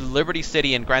Liberty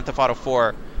City and Grand Theft Auto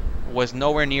 4 was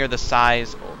nowhere near the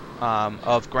size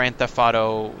of Grand Theft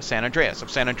Auto San Andreas.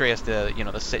 Of San Andreas,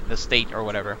 the state or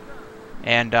whatever.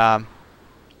 And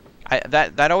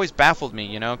that always baffled me,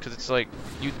 you know, because it's like,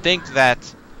 you'd think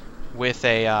that with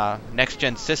a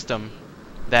next-gen system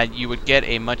that you would get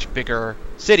a much bigger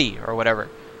city or whatever.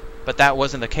 But that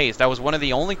wasn't the case. That was one of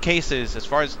the only cases, as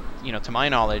far as, you know, to my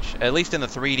knowledge, at least in the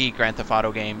 3D Grand Theft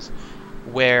Auto games,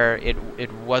 where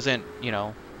it wasn't, you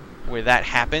know, where that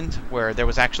happened, where there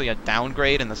was actually a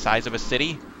downgrade in the size of a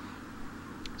city.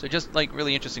 So just, like,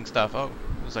 really interesting stuff. Oh,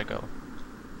 it was like, oh.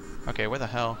 Okay, where the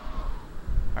hell?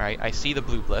 Alright, I see the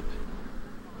blue blip.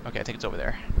 Okay, I think it's over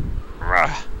there.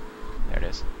 There it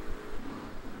is.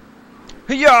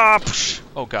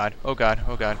 Oh god, oh god,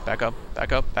 oh god. Back up,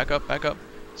 back up, back up, back up.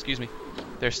 Excuse me.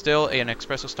 There's still an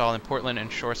espresso stall in Portland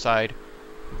and Shoreside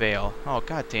Vale. Oh,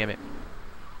 god damn it.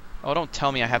 Oh, don't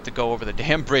tell me I have to go over the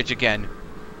damn bridge again.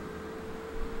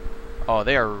 Oh,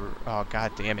 they are... Oh,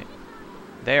 god damn it.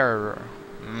 They are...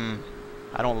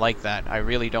 I don't like that. I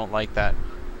really don't like that.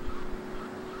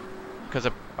 Because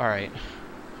of... Alright.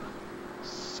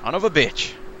 Son of a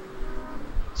bitch.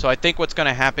 So I think what's going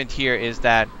to happen here is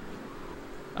that...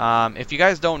 if you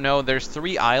guys don't know, there's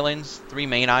 3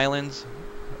 main islands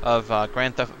of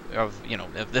Grand Theft,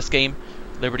 of this game,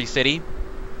 Liberty City.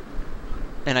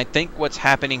 And I think what's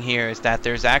happening here is that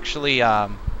there's actually, alright,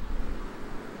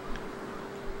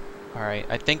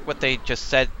 I think what they just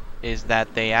said is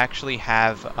that they actually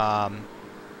have, I'm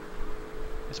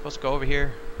supposed to go over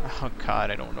here? Oh god,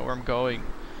 I don't know where I'm going.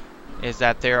 Is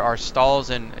that there are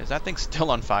stalls in, is that thing still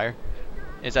on fire?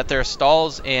 Is that there are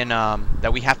stalls in,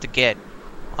 that we have to get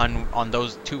on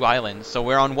those 2 islands. So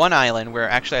we're on one island where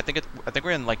actually I think we're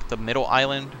in like the middle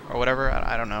island or whatever.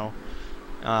 I don't know.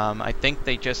 I think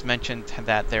they just mentioned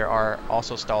that there are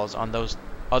also stalls on those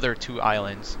other 2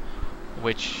 islands,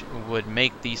 which would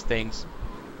make these things,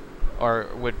 or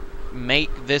would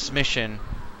make this mission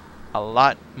a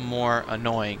lot more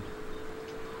annoying.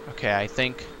 Okay, I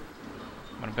think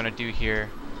what I'm gonna do here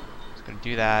is gonna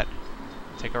do that,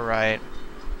 take a right,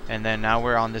 and then now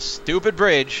we're on this stupid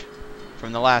bridge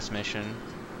from the last mission.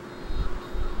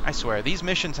 I swear, these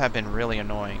missions have been really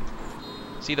annoying.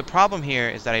 See, the problem here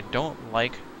is that I don't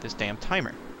like this damn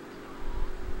timer.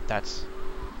 That's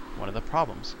one of the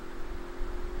problems.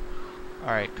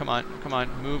 Alright, come on, come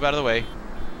on, move out of the way.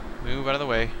 Move out of the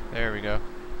way. There we go.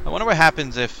 I wonder what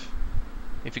happens if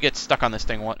you get stuck on this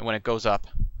thing when it goes up.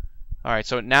 Alright,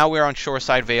 so now we're on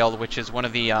Shoreside Vale, which is one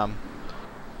of the, Alright,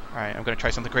 I'm gonna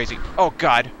try something crazy. Oh,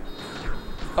 God!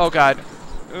 Oh, God!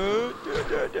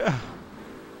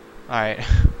 Alright.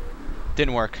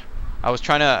 Didn't work. I was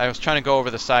trying to go over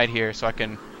the side here so I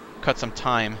can cut some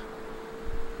time.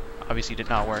 Obviously did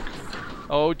not work.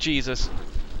 Oh, Jesus.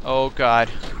 Oh,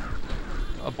 God.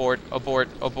 Abort, abort,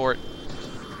 abort.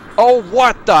 Oh,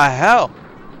 what the hell?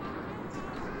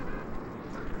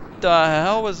 The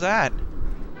hell was that?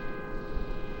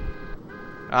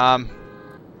 That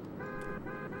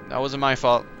wasn't my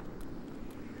fault.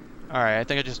 Alright, I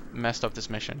think I just messed up this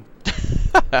mission.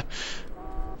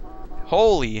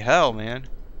 Holy hell, man.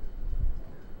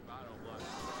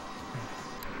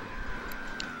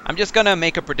 I'm just gonna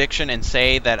make a prediction and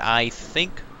say that I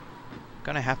think I'm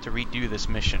gonna have to redo this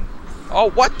mission. Oh,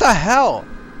 what the hell?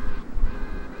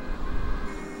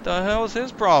 The hell is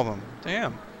his problem?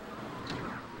 Damn.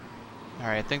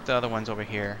 Alright, I think the other one's over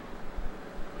here.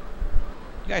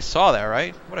 You guys saw that,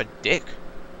 right? What a dick.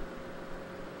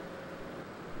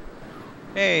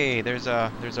 Hey, there's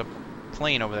a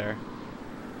plane over there.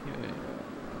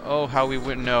 Oh, how we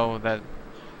wouldn't know that.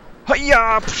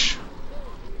 Hi-ya!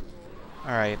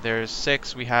 Alright, there's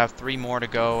 6. We have 3 more to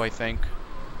go, I think.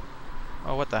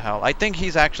 Oh, what the hell? I think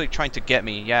he's actually trying to get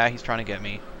me. Yeah, he's trying to get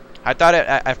me. I thought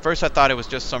at first I thought it was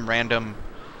just some random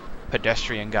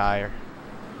pedestrian guy, or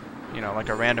you know, like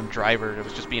a random driver that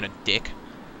was just being a dick.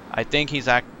 I think he's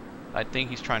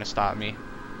trying to stop me.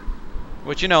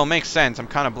 Which, you know, makes sense. I'm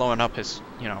kind of blowing up his,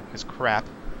 you know, his crap.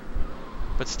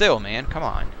 But still, man, come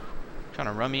on. Trying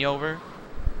to run me over?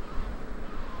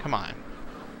 Come on.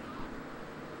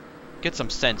 Get some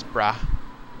sense, brah.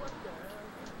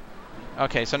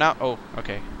 Okay, so now, oh,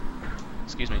 okay.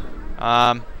 Excuse me.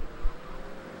 Alright,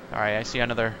 I see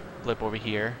another blip over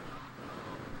here.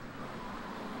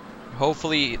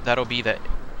 Hopefully that'll be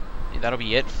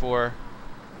it for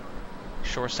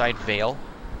Shoreside Vale.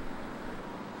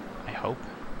 I hope.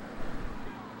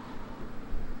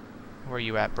 Where are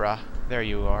you at, brah? There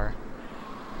you are.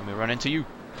 Let me run into you.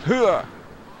 Alright,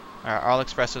 all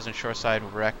expresses and Shoreside were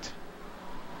wrecked.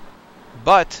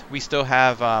 But we still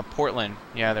have Portland.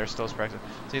 Yeah, there's still expresses.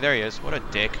 See, there he is. What a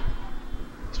dick.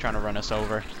 He's trying to run us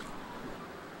over.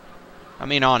 I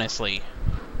mean, honestly.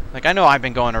 Like, I know I've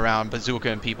been going around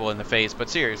bazookaing people in the face, but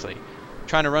seriously.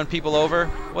 Trying to run people over?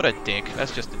 What a dick.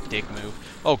 That's just a dick move.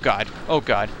 Oh, God. Oh,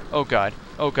 God. Oh, God.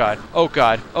 Oh, God. Oh,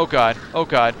 God. Oh, God. Oh,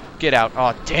 God. Get out.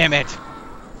 Oh, damn it.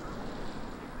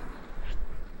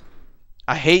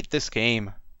 I hate this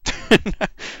game.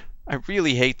 I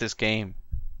really hate this game.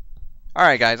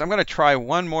 Alright, guys. I'm going to try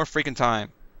one more freaking time.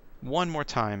 One more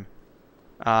time.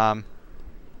 Let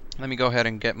me go ahead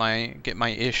and get my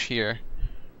ish here.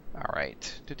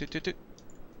 Alright.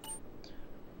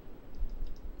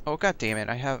 Oh, god damn it.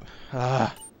 I have...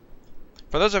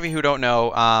 For those of you who don't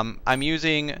know, I'm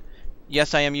using...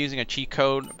 Yes, I am using a cheat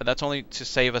code, but that's only to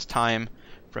save us time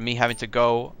from me having to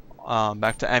go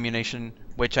back to ammunition,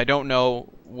 which I don't know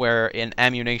where an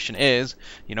ammunition is.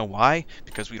 You know why?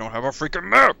 Because we don't have a freaking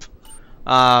map!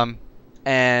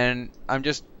 And I'm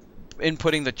just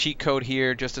inputting the cheat code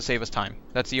here just to save us time.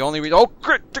 That's the only reason... Oh,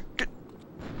 crit!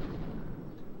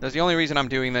 That's the only reason I'm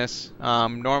doing this.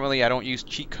 Normally I don't use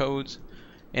cheat codes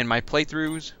in my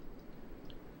playthroughs.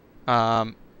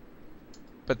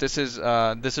 But this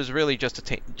is really just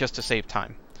to save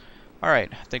time.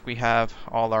 Alright, I think we have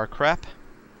all our crap.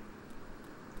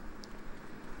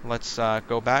 Let's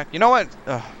go back. You know what?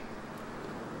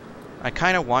 I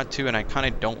kind of want to, and I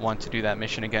kind of don't want to do that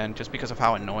mission again, just because of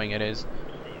how annoying it is.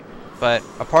 But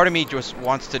a part of me just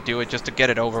wants to do it just to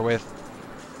get it over with.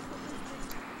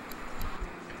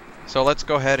 So let's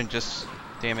go ahead and just,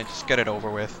 damn it, just get it over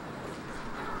with.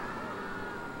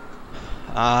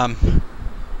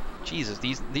 Jesus,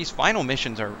 these final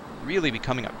missions are really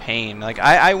becoming a pain. Like,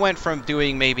 I went from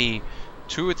doing maybe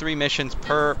 2 or 3 missions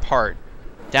per part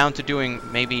down to doing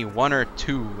maybe 1 or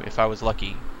 2 if I was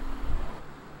lucky.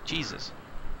 Jesus.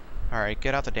 Alright,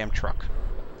 get out the damn truck.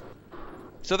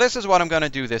 So this is what I'm gonna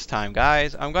do this time,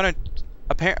 guys. I'm gonna...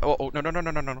 Oh, no.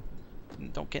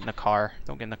 Don't get in the car.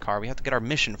 Don't get in the car. We have to get our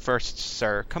mission first,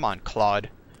 sir. Come on, Claude.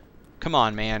 Come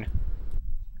on, man.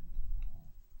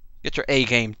 Get your A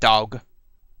game, dog.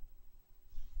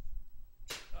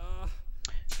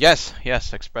 Yes,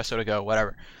 espresso to go,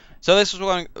 whatever. So this is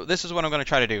what I'm going to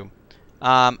try to do.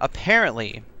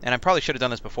 Apparently, and I probably should have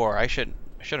done this before. I should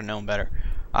have known better.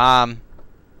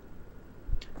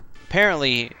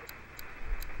 Apparently,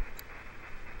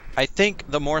 I think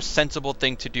the more sensible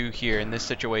thing to do here in this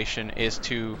situation is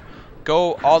to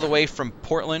go all the way from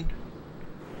Portland,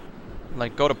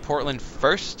 like go to Portland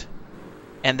first,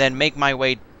 and then make my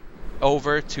way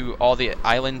over to all the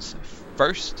islands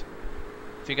first.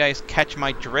 If you guys catch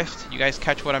my drift, you guys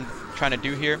catch what I'm trying to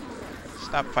do here.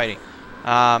 Stop fighting.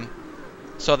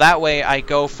 So that way I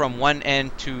go from one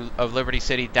end of Liberty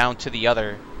City down to the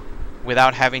other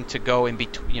without having to go in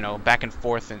between, you know, back and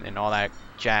forth and all that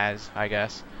jazz, I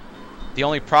guess. The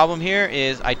only problem here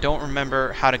is I don't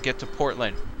remember how to get to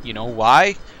Portland. You know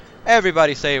why?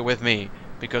 Everybody say it with me.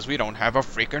 Because we don't have a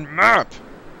freaking map.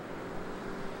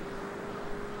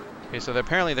 Okay, so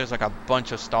apparently there's like a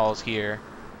bunch of stalls here.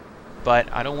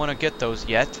 But I don't want to get those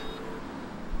yet.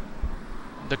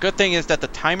 The good thing is that the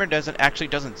timer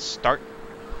doesn't start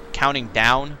counting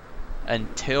down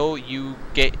until you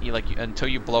until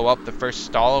you blow up the first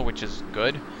stall, which is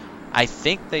good. I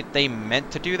think they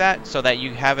meant to do that so that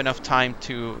you have enough time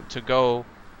to go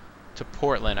to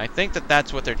Portland. I think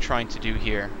that's what they're trying to do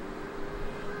here.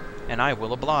 And I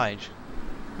will oblige.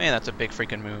 Man, that's a big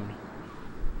freaking moon.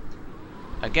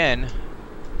 Again,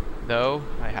 though,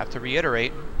 I have to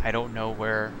reiterate, I don't know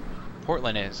where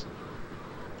Portland is.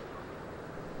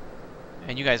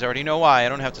 And you guys already know why, I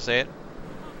don't have to say it.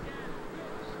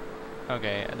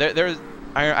 Okay,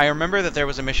 I remember that there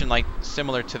was a mission like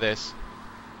similar to this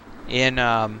in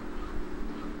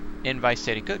Vice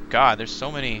City. Good God, there's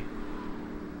so many.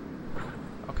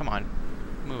 Oh, come on.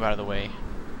 Move out of the way.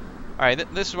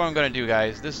 Alright, this is what I'm going to do,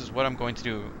 guys. This is what I'm going to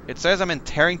do. It says I'm in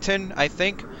Tarrington, I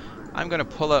think. I'm going to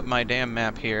pull up my damn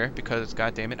map here because,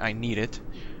 goddammit, I need it.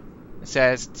 It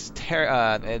says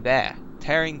Tarrington.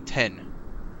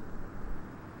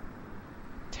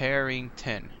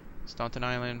 Tarrington. Staunton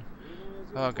Island.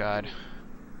 Oh, God.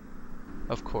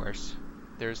 Of course.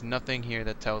 There's nothing here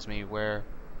that tells me where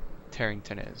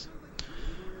Tarrington is.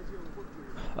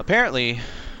 Apparently...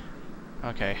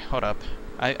 Okay, hold up.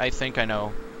 I think I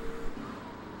know.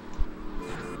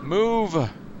 Move!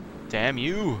 Damn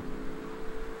you!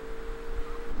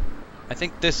 I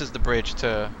think this is the bridge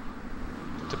to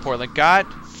Portland. God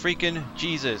freaking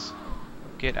Jesus!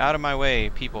 Get out of my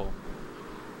way, people.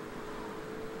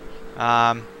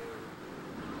 I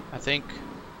think...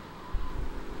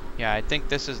 Yeah, I think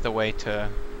this is the way to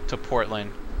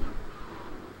Portland.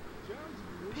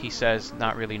 He says,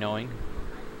 not really knowing.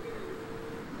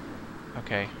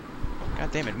 Okay.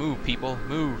 God damn it, move, people,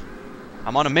 move.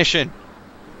 I'm on a mission.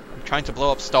 I'm trying to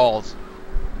blow up stalls.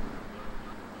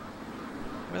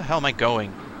 Where the hell am I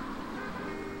going?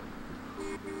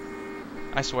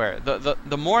 I swear,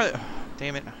 the more...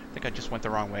 Damn it, I think I just went the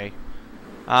wrong way.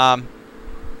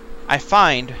 I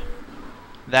find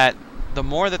that the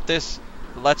more that this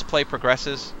Let's Play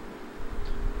progresses,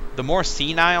 the more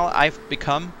senile I've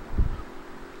become.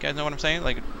 You guys know what I'm saying?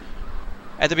 Like,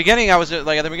 at the beginning, I was just,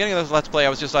 like, at the beginning of this Let's Play, I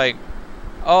was just like,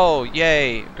 oh,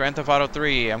 yay, Grand Theft Auto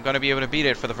 3, I'm gonna be able to beat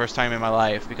it for the first time in my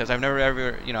life, because I've never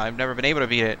ever, you know, I've never been able to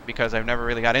beat it, because I've never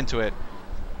really got into it.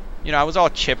 You know, I was all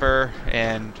chipper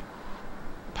and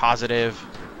positive,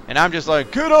 and I'm just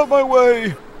like, get out my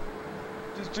way!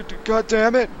 Just, God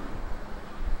damn it!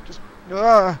 Just,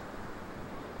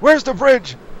 where's the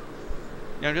bridge?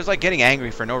 You know, just like getting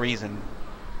angry for no reason.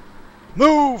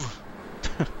 Move!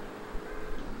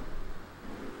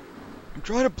 I'm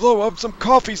trying to blow up some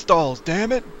coffee stalls,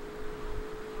 damn it!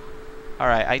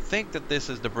 Alright, I think that this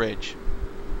is the bridge.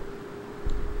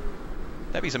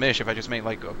 That'd be some ish if I just made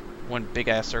like one big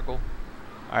ass circle.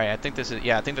 Alright, I think this is,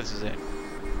 yeah, I think this is it.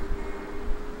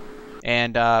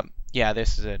 And, yeah,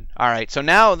 this is it. Alright, so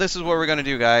now this is what we're gonna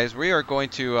do, guys. We are going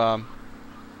to,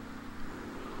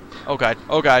 oh god,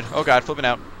 oh god, oh god, flipping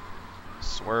out.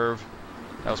 Swerve.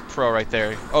 That was pro right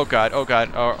there. Oh god, oh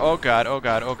god, oh god, oh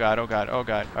god, oh god, oh god, oh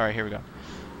god. Alright, here we go.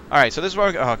 Alright, so this is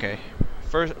where we're okay.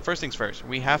 First things first.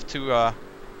 We have to,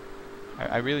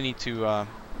 I really need to,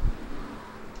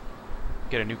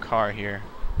 get a new car here.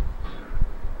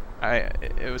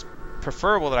 It was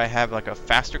preferable that I have like a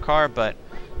faster car, but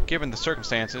given the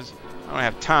circumstances, I don't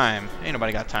have time. Ain't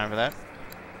nobody got time for that.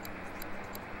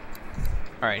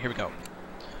 Alright, here we go.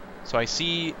 So I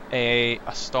see a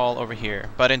stall over here,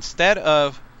 but instead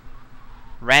of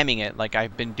ramming it like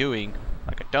I've been doing,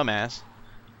 like a dumbass,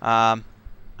 I'm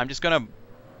just gonna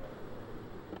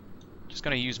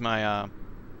use my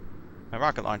my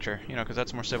rocket launcher, you know, because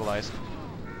that's more civilized.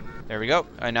 There we go.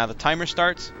 And now the timer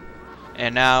starts.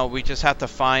 And now we just have to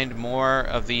find more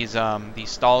of these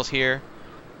stalls here.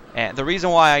 And the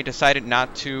reason why I decided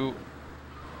not to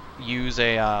use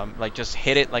a like just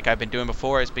hit it like I've been doing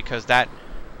before is because that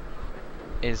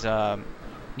is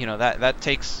you know, that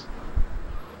takes,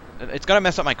 it's gonna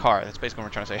mess up my car. That's basically what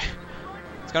I'm trying to say.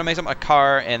 It's gonna mess up my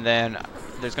car, and then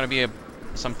there's gonna be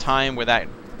some time where that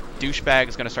douchebag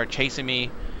is gonna start chasing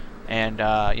me, and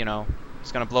you know,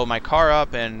 it's gonna blow my car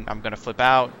up, and I'm gonna flip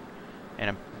out, and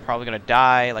I'm probably gonna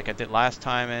die like I did last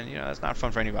time, and you know, that's not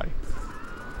fun for anybody.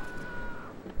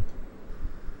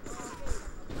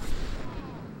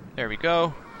 There we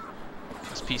go.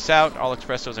 Let's peace out. All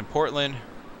espressos in Portland.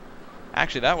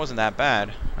 Actually, that wasn't that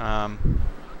bad.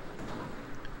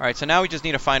 Alright, so now we just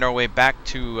need to find our way back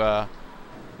to,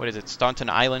 what is it, Staunton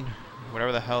Island?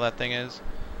 Whatever the hell that thing is.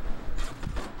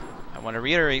 I want to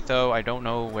reiterate, though, I don't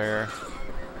know where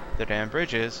the damn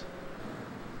bridge is.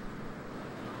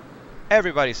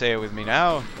 Everybody say it with me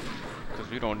now,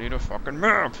 because we don't need a fucking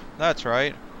map. That's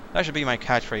right. That should be my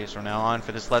catchphrase from now on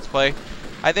for this Let's Play.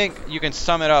 I think you can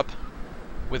sum it up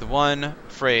with one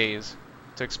phrase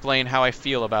to explain how I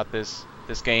feel about this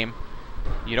game.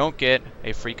 You don't get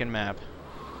a freaking map.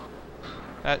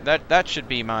 That should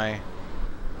be my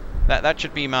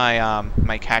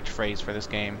my catchphrase for this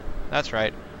game. That's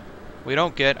right. We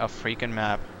don't get a freaking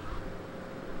map.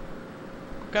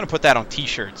 I'm gonna put that on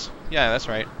t-shirts. Yeah, that's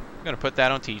right. I'm gonna put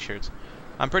that on t-shirts.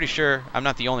 I'm pretty sure I'm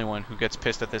not the only one who gets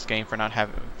pissed at this game for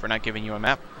not giving you a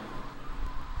map.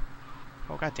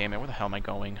 Oh god damn it, where the hell am I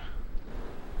going?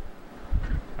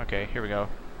 Okay, here we go.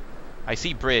 I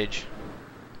see bridge.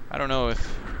 I don't know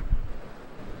if...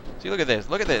 See, look at this.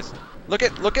 Look at this. Look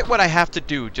at what I have to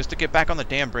do just to get back on the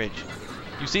damn bridge.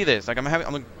 You see this? Like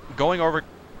I'm going over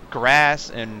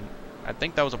grass, and I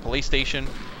think that was a police station.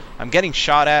 I'm getting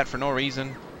shot at for no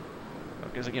reason.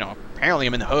 Because, you know, apparently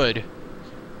I'm in the hood.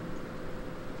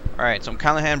 Alright, so I'm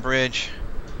Callahan Bridge.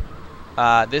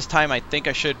 This time I think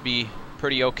I should be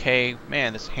pretty okay.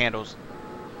 Man, this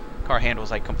car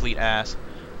handles like complete ass.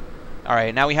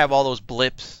 Alright, now we have all those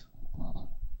blips.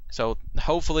 So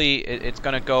hopefully it's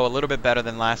going to go a little bit better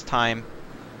than last time.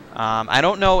 I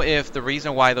don't know if the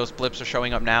reason why those blips are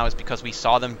showing up now is because we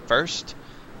saw them first,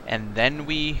 and then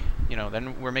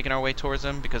then we're making our way towards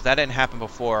them, because that didn't happen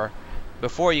before.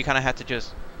 Before, you kind of had to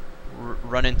just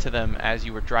run into them as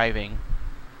you were driving.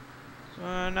 So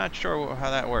I'm not sure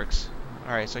how that works.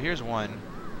 Alright, so here's one.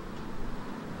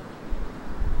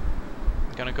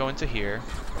 I'm gonna go into here.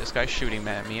 This guy's shooting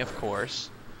at me, of course.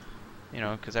 You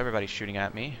know, because everybody's shooting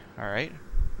at me. Alright.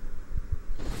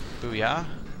 Booyah.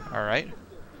 Alright.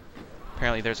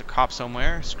 Apparently there's a cop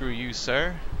somewhere. Screw you,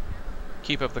 sir.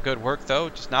 Keep up the good work, though.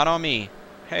 Just not on me.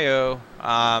 Heyo.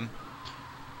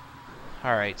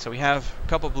 Alright, so we have a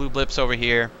couple blue blips over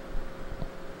here.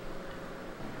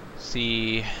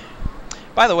 See.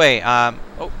 By the way,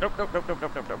 oh, nope,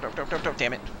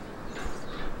 damn it.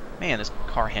 Man, this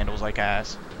car handles like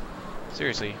ass.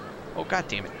 Seriously. Oh, god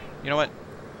damn it. You know what?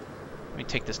 Let me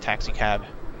take this taxi cab.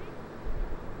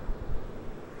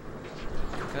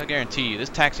 I guarantee you, this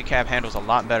taxi cab handles a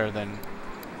lot better than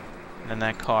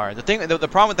that car. The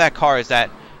problem with that car is that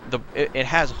it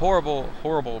has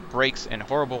horrible brakes and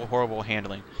horrible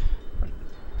handling.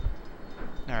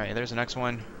 Alright, there's the next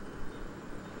one.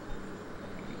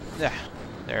 Yeah,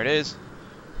 there it is.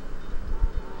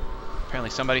 Apparently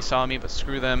somebody saw me, but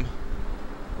screw them.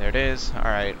 There it is.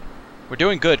 Alright. We're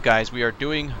doing good, guys. We are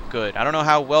doing good. I don't know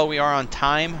how well we are on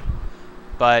time,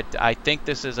 but I think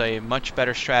this is a much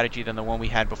better strategy than the one we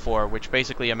had before, which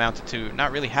basically amounted to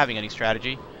not really having any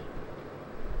strategy.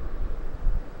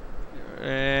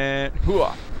 And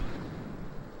hooah.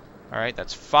 Alright,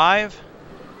 that's 5,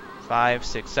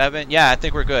 6, 7. Yeah, I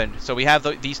think we're good. So we have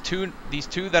these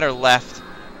two that are left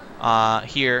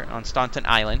here on Staunton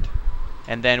Island,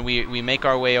 and then we make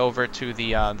our way over to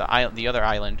the other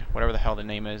island, whatever the hell the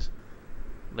name is,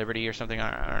 Liberty or something.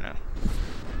 I don't know.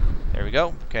 There we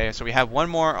go. Okay, so we have one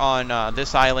more on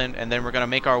this island, and then we're gonna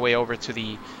make our way over to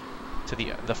the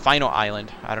final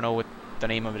island. I don't know what the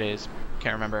name of it is.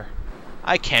 Can't remember.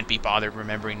 I can't be bothered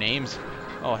remembering names.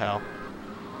 Oh hell.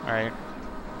 Alright.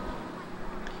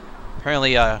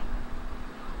 Apparently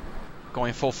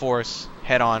going full force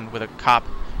head on with a cop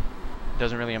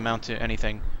doesn't really amount to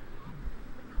anything.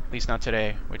 At least not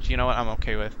today, which, you know what, I'm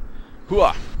okay with.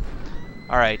 Hooah!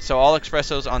 Alright, so all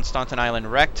expressos on Staunton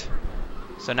Island wrecked.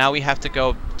 So now we have to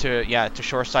go to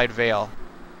Shoreside Vale.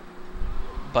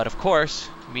 But of course,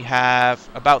 we have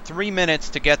about 3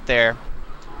 minutes to get there.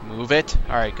 Move it.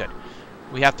 Alright, good.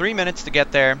 We have 3 minutes to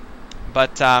get there,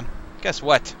 but guess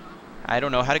what? I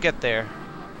don't know how to get there.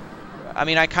 I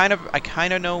mean, I kind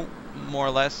of know more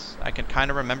or less. I can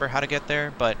kind of remember how to get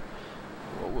there, but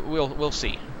we'll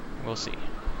see. We'll see.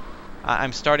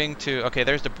 I'm starting to... Okay,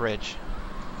 there's the bridge.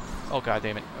 Oh, god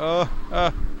damn it. No,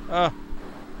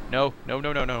 no,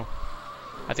 no, no, no.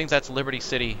 I think that's Liberty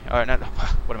City. Not,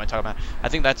 what am I talking about? I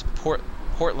think that's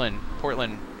Portland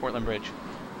Bridge.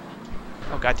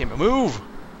 Oh, god damn it. Move!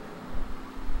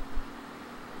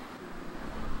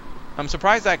 I'm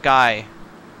surprised that guy,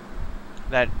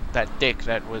 that dick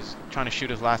that was trying to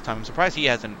shoot us last time, I'm surprised he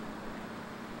hasn't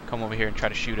come over here and try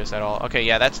to shoot us at all. Okay,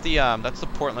 yeah, that's the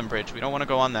Portland Bridge. We don't want to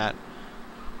go on that.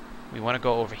 We want to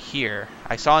go over here.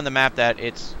 I saw on the map that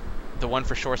it's the one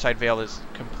for Shoreside Vale is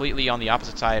completely on the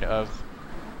opposite side of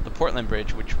the Portland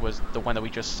Bridge, which was the one that we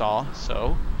just saw.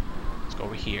 So let's go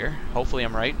over here. Hopefully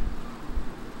I'm right.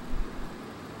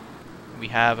 We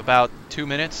have about 2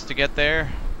 minutes to get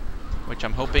there, which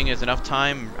I'm hoping is enough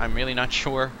time. I'm really not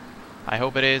sure. I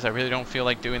hope it is. I really don't feel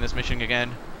like doing this mission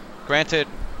again. Granted,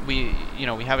 we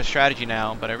have a strategy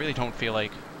now, but I really don't feel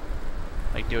like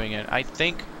doing it. I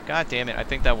think, god damn it, I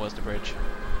think that was the bridge.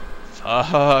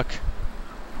 Fuck.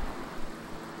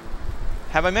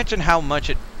 Have I mentioned how much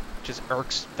it just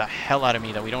irks the hell out of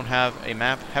me that we don't have a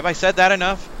map? Have I said that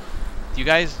enough? Do you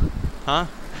guys, huh?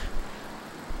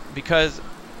 Because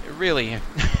really,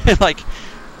 like,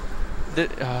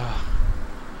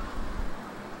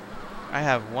 I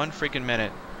have 1 freaking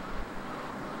minute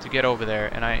to get over there,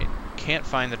 and I can't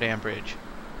find the damn bridge.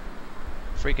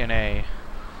 Freaking A.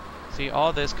 See,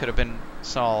 all this could have been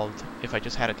solved if I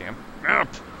just had a damn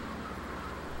map.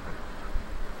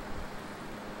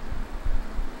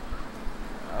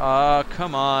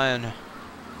 Come on.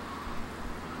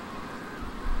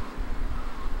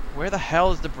 Where the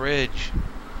hell is the bridge?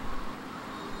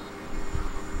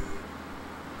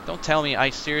 Don't tell me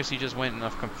I seriously just went in a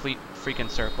complete freaking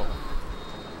circle.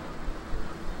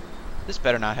 This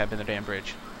better not have been the damn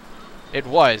bridge. It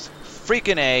was.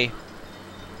 Freaking A.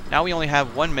 Now we only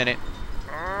have 1 minute.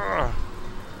 Ugh.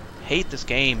 Hate this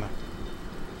game.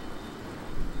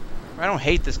 I don't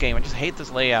hate this game. I just hate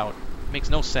this layout. It makes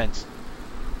no sense.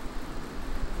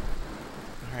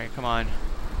 Alright, come on.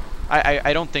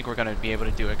 I don't think we're going to be able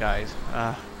to do it, guys.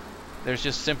 There's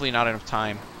just simply not enough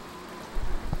time.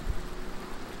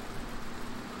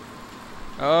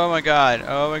 Oh my god.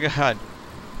 Oh my god.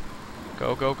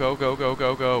 Go, go, go, go, go,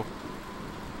 go, go.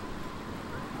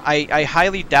 I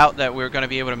highly doubt that we're going to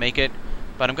be able to make it,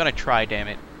 but I'm going to try, damn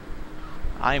it.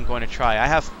 I am going to try. I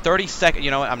have 30 seconds.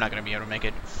 You know what? I'm not going to be able to make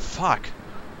it. Fuck.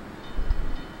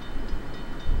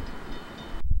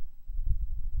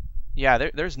 Yeah,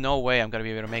 there's no way I'm going to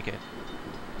be able to make it.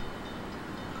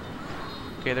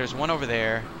 Okay, there's one over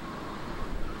there.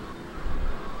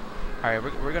 Alright,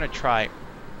 we're going to try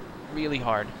really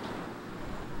hard.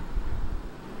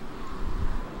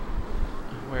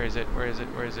 Where is it? Where is it?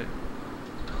 Where is it?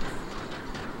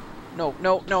 No,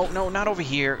 no, no, no, not over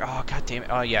here. Oh, god damn it.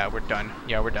 Oh, yeah, we're done.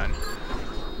 Yeah, we're done.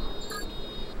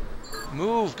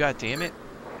 Move, god damn it.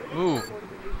 Move.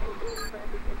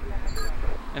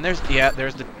 And there's, yeah,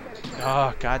 there's the,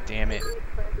 oh, god damn it.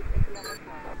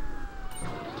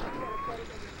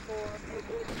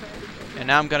 And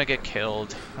now I'm gonna get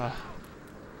killed.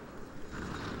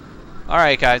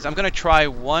 Alright, guys, I'm gonna try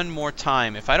one more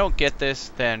time. If I don't get this,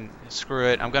 then screw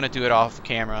it. I'm gonna do it off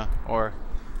camera, or,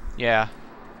 yeah.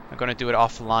 I'm gonna do it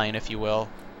offline, if you will,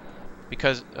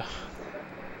 because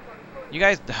you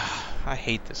guys, I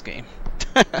hate this game.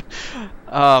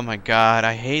 Oh my god,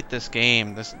 I hate this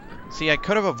game. See, I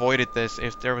could have avoided this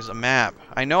if there was a map.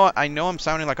 I know I'm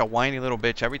sounding like a whiny little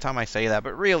bitch every time I say that,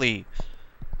 but really,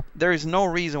 there is no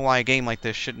reason why a game like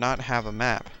this should not have a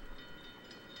map.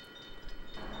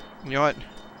 You know what?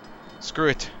 Screw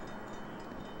it.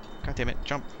 God damn it!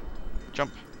 Jump,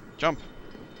 jump, jump,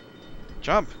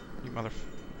 jump! You mother.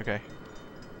 Okay.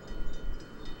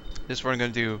 This is what I'm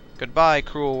gonna do. Goodbye,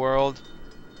 cruel world.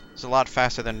 It's a lot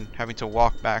faster than having to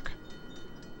walk back.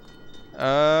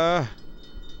 There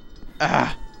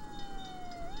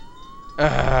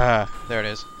it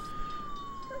is.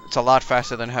 It's a lot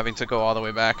faster than having to go all the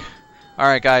way back.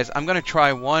 Alright, guys, I'm gonna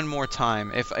try one more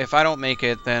time. If I don't make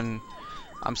it, then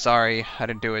I'm sorry, I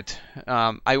didn't do it.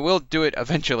 I will do it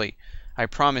eventually. I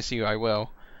promise you I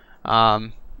will.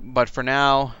 But for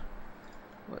now,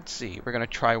 let's see. We're gonna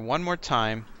try one more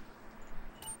time.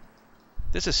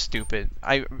 This is stupid.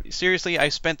 Seriously, I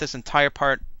spent this entire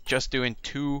part just doing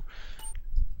 2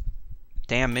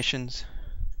 damn missions.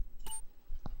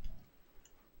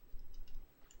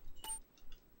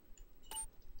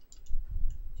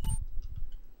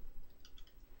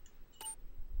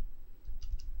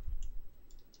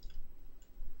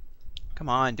 Come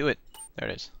on, do it. There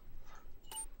it is.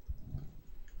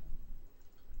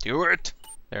 Do it!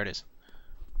 There it is.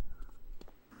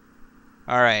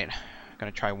 Alright.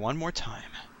 Gonna try one more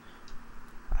time.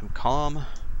 I'm calm.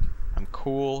 I'm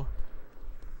cool.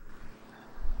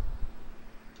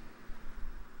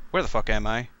 Where the fuck am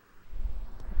I?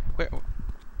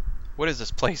 What is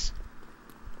this place?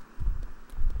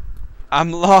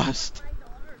 I'm lost!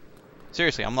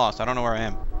 Seriously, I'm lost. I don't know where I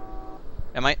am.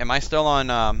 Am I still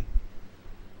on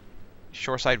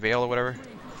Shoreside Vale or whatever?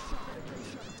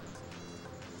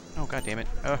 Oh god damn it.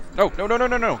 No, no, no, no,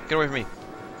 no, no! Get away from me.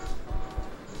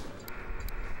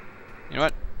 You know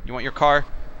what? You want your car?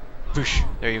 Whoosh!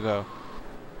 There you go.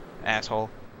 Asshole.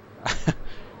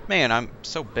 Man, I'm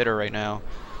so bitter right now.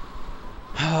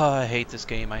 Oh, I hate this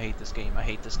game. I hate this game. I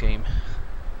hate this game.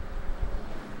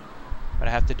 But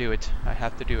I have to do it. I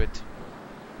have to do it.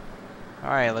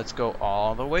 Alright, let's go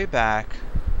all the way back.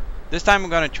 This time I'm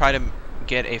going to try to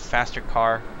get a faster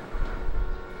car.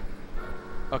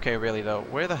 Okay, really though.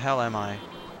 Where the hell am I?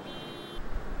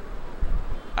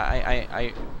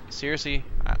 I seriously,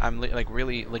 I'm like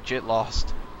really legit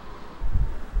lost.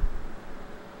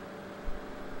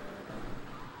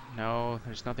 No,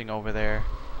 there's nothing over there.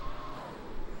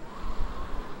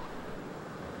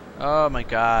 Oh my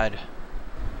god.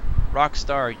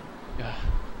 Rockstar. Ugh.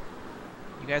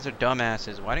 You guys are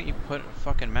dumbasses. Why don't you put a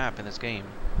fucking map in this game?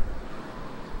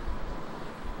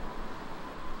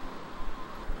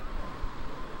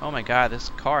 Oh my god, this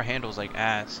car handles like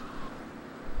ass.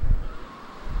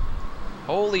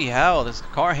 Holy hell, this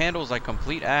car handles like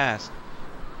complete ass.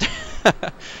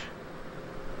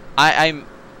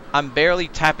 I'm barely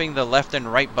tapping the left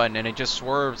and right button and it just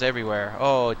swerves everywhere.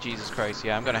 Oh Jesus Christ,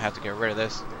 yeah, I'm gonna have to get rid of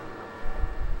this.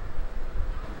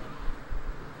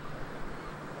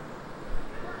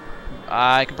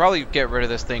 I can probably get rid of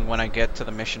this thing when I get to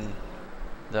the mission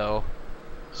though.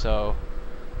 So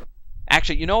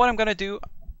actually, you know what I'm gonna do?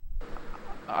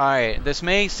 Alright, this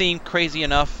may seem crazy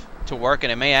enough to work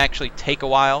and it may actually take a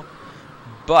while,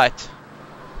 but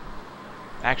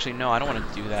actually no, I don't want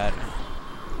to do that.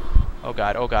 Oh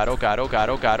god, oh god, oh god, oh god,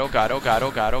 oh god, oh god, oh god,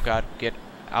 oh god, oh god. Get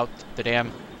out the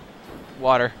damn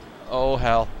water. Oh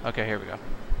hell. Okay, here we go.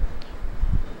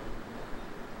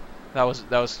 That was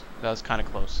kind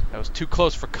of close. That was too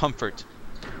close for comfort.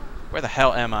 Where the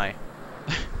hell am I?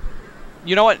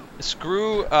 You know what?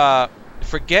 Screw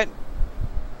forget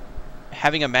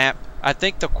having a map. I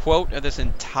think the quote of this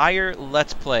entire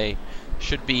Let's Play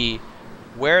should be,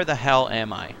 where the hell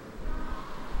am I?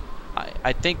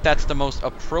 I think that's the most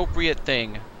appropriate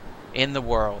thing in the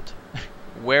world.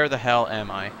 Where the hell am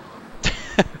I?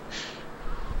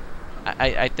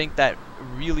 I think that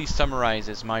really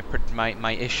summarizes my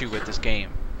issue with this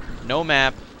game. No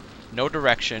map, no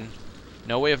direction,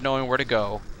 no way of knowing where to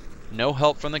go, no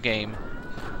help from the game.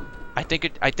 I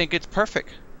think it's perfect.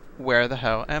 Where the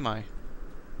hell am I?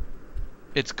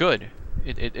 It's good.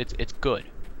 It's good.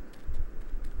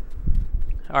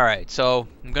 Alright, so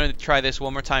I'm going to try this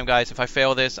one more time, guys. If I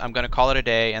fail this, I'm going to call it a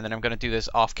day, and then I'm going to do this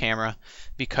off camera,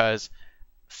 because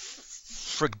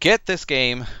forget this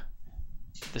game.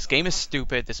 This game is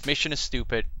stupid. This mission is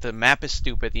stupid. The map is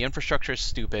stupid. The infrastructure is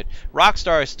stupid.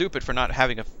 Rockstar is stupid for not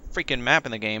having a freaking map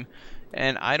in the game,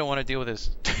 and I don't want to deal with this.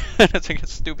 It's like a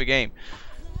stupid game.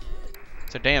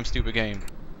 It's a damn stupid game.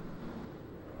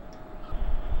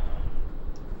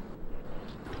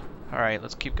 Alright,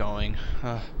 let's keep going.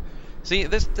 See,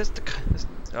 this is the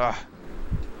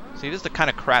kind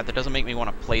of crap that doesn't make me want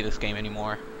to play this game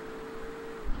anymore.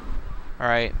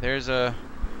 Alright, there's a...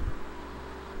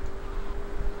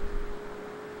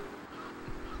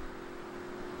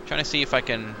 trying to see if I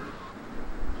can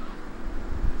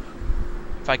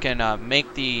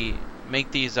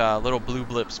make these little blue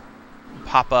blips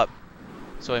pop up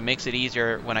so it makes it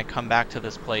easier when I come back to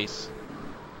this place.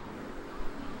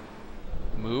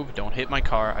 Move, don't hit my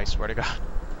car, I swear to God.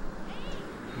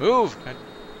 Move!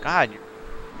 God,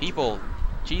 people,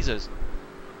 Jesus.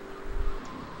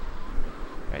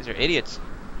 You guys are idiots.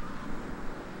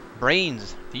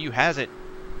 Brains, do you has it?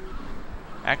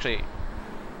 Actually,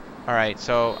 alright,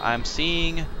 so I'm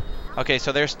seeing... Okay,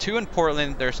 so there's 2 in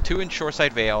Portland, there's 2 in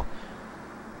Shoreside Vale.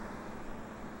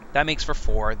 That makes for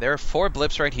 4. There are 4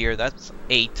 blips right here, that's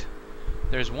 8.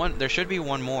 There's one, there should be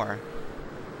one more.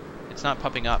 It's not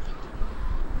popping up.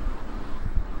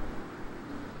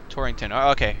 Torrington.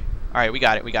 Oh, okay. Alright, we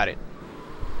got it. We got it.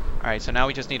 Alright, so now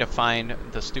we just need to find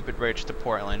the stupid bridge to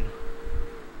Portland.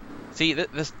 See,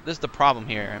 this is the problem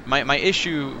here. My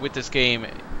issue with this game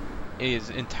is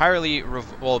entirely...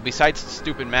 well, besides the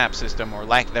stupid map system, or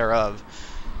lack thereof,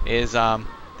 is the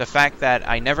fact that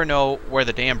I never know where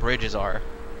the damn bridges are.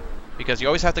 Because you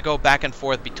always have to go back and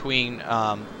forth between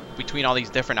all these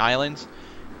different islands.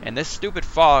 And this stupid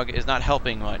fog is not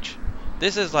helping much.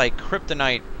 This is like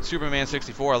Kryptonite Superman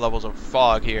 64 levels of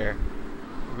fog here.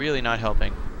 Really not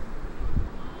helping.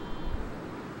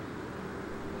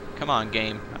 Come on,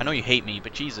 game. I know you hate me,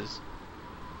 but Jesus.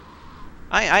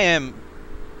 I'm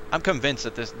convinced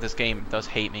that this game does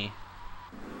hate me.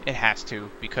 It has to,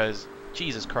 because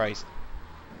Jesus Christ.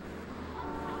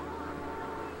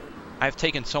 I've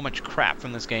taken so much crap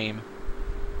from this game.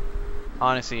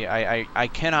 Honestly, I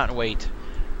cannot wait.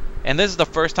 And this is the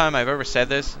first time I've ever said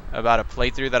this about a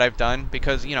playthrough that I've done,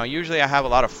 because, you know, usually I have a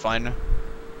lot of fun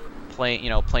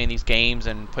playing these games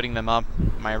and putting them up,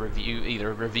 my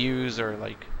either reviews or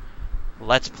like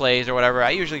let's plays or whatever.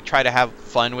 I usually try to have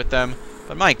fun with them,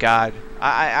 but my God,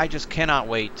 I just cannot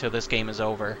wait till this game is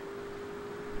over.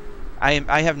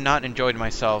 I have not enjoyed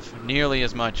myself nearly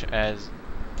as much as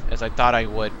I thought I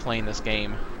would playing this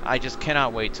game. I just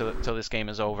cannot wait till this game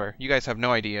is over. You guys have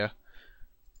no idea.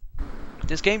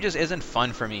 This game just isn't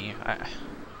fun for me.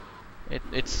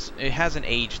 It hasn't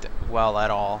aged well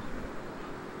at all,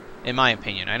 in my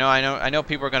opinion. I know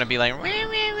people are gonna be like, "Rah,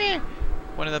 rah, rah.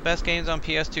 One of the best games on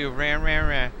PS2, rah, rah,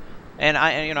 rah." And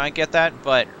I get that,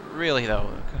 but really though,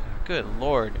 good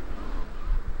Lord.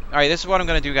 All right, this is what I'm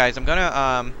gonna do, guys. I'm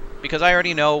gonna because I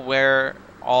already know where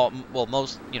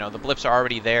most, the blips are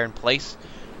already there in place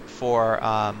for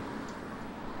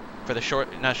the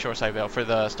not Shoreside Vale, for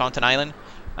the Staunton Island.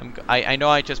 I know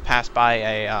I just passed by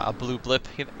a blue blip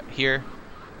here,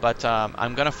 but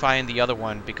I'm gonna find the other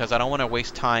one because I don't want to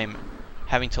waste time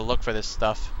having to look for this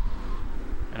stuff.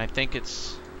 And I think it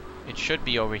should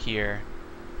be over here,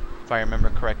 if I remember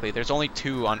correctly. There's only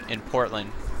two in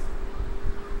Portland.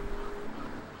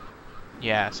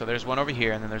 Yeah, so there's one over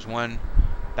here, and then there's one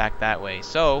back that way.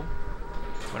 So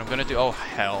what I'm gonna do? Oh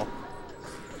hell!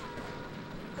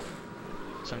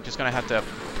 So I'm just gonna have to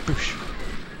boosh,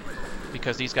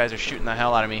 because these guys are shooting the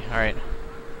hell out of me. All right.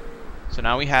 So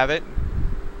now we have it.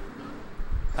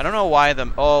 I don't know why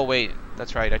oh wait,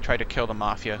 that's right. I tried to kill the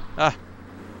mafia. Ah,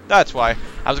 that's why.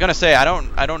 I was gonna say I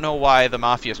don't know why the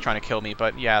mafia is trying to kill me,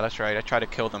 but yeah, that's right. I tried to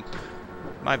kill them.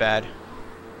 My bad.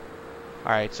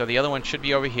 All right, so the other one should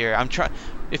be over here.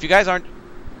 If you guys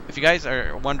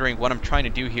are wondering what I'm trying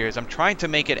to do here, is I'm trying to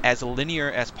make it as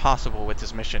linear as possible with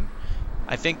this mission.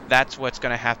 I think that's what's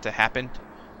gonna have to happen.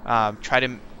 Try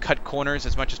to cut corners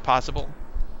as much as possible.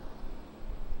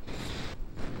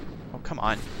 Oh, come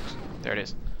on. There it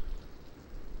is.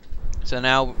 So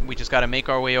now we just got to make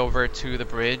our way over to the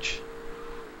bridge,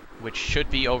 which should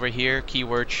be over here.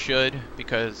 Keyword should,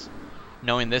 because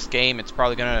knowing this game, it's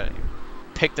probably going to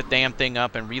pick the damn thing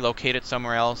up and relocate it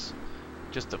somewhere else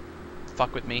just to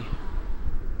fuck with me.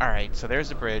 Alright, so there's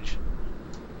the bridge.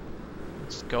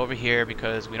 Let's go over here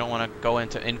because we don't want to go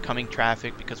into incoming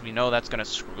traffic because we know that's going to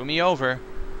screw me over.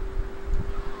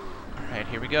 Alright,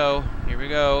 here we go. Here we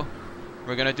go.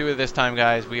 We're going to do it this time,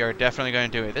 guys. We are definitely going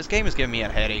to do it. This game is giving me a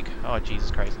headache. Oh, Jesus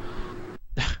Christ.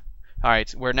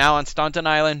 Alright, we're now on Staunton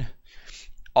Island.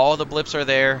 All the blips are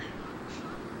there.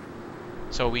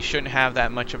 So we shouldn't have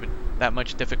that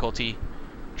much difficulty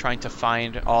trying to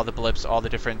find all the blips, all the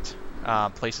different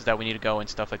places that we need to go and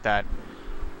stuff like that.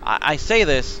 I say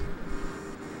this,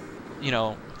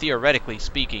 theoretically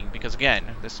speaking, because again,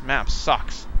 this map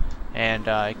sucks. And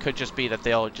it could just be that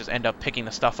they'll just end up picking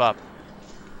the stuff up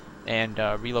and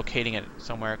relocating it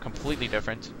somewhere completely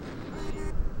different.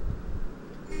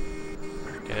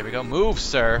 Okay, there we go. Move,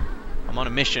 sir. I'm on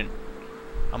a mission.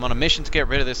 I'm on a mission to get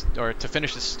rid of this, or to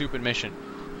finish this stupid mission.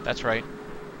 That's right.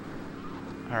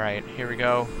 Alright, here we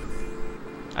go.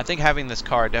 I think having this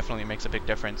car definitely makes a big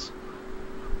difference.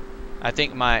 I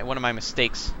think one of my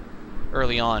mistakes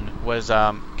early on was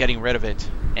getting rid of it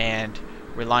and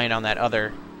relying on that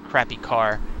other crappy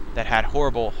car that had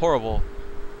horrible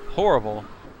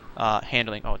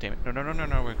handling. Oh, damn it. No.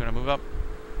 We're going to move up.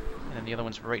 And then the other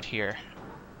one's right here.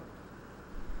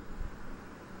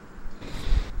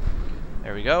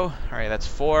 There we go. Alright, that's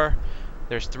 4.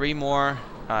 There's 3 more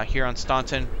here on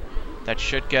Staunton. That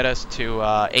should get us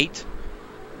to 8.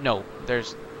 No,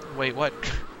 there's... Wait, what?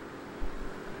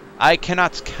 I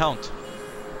cannot count.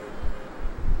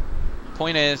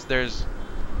 Point is, there's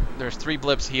 3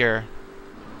 blips here.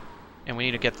 And we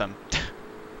need to get them.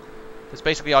 That's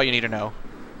basically all you need to know.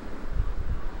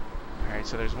 Alright,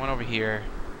 so there's one over here.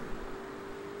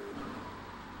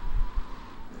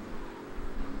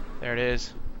 There it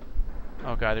is.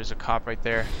 Oh god, there's a cop right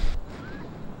there.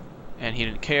 And he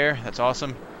didn't care. That's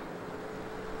awesome.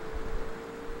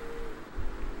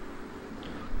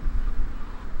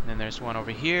 And then there's one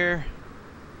over here.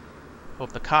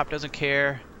 Hope the cop doesn't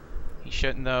care. He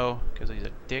shouldn't though, because he's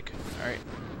a dick. Alright,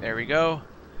 there we go.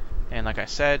 And like I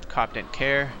said, cop didn't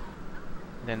care.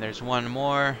 Then there's one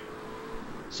more.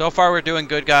 So far we're doing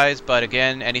good, guys, but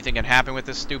again, anything can happen with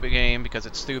this stupid game because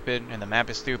it's stupid and the map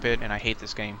is stupid and I hate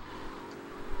this game.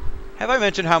 Have I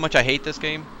mentioned how much I hate this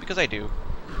game? Because I do.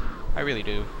 I really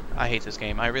do. I hate this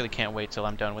game. I really can't wait till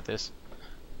I'm done with this.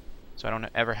 So I don't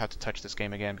ever have to touch this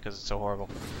game again because it's so horrible.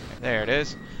 There it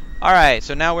is. Alright,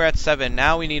 so now we're at 7.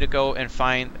 Now we need to go and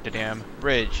find the damn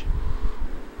bridge.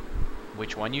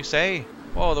 Which one, you say?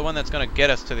 Whoa, the one that's going to get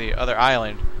us to the other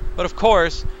island. But of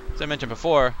course, as I mentioned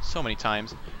before, so many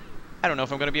times, I don't know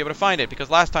if I'm going to be able to find it. Because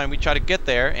last time we tried to get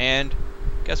there and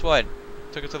guess what?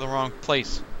 Took us to the wrong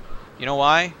place. You know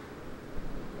why?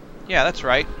 Yeah, that's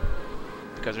right.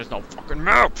 Because there's no fucking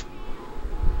map!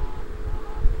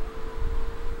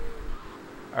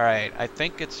 Alright, I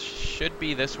think it should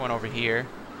be this one over here.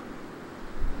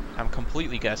 I'm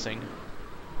completely guessing.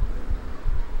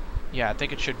 Yeah, I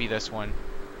think it should be this one.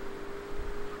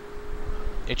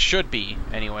 It should be,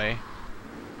 anyway.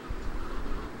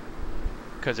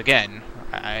 Because again,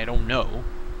 I don't know.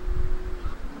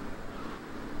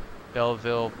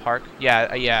 Belleville Park?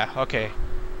 Yeah, yeah, okay.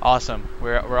 Awesome.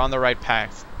 We're on the right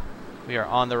path. We are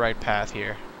on the right path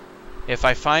here. If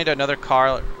I find another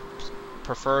car,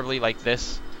 preferably like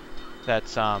this,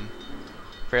 that's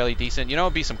fairly decent. You know,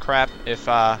 it'd be some crap if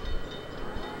oh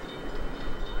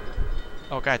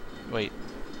god, wait.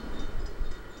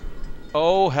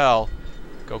 Oh hell.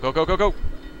 Go, go, go, go, go.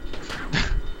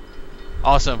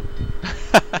 Awesome.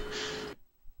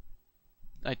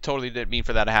 I totally didn't mean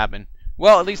for that to happen.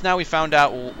 Well, at least now we found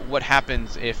out what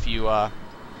happens if you land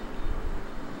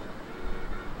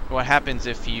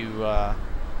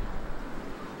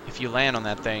on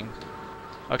that thing.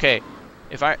 Okay,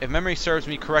 if memory serves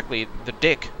me correctly, the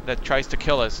dick that tries to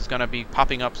kill us is gonna be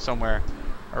popping up somewhere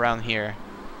around here.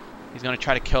 He's gonna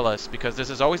try to kill us because this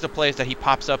is always the place that he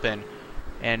pops up in,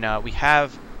 and we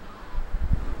have.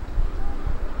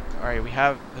 All right, we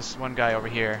have this one guy over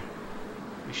here.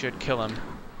 We should kill him.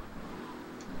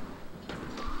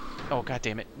 Oh god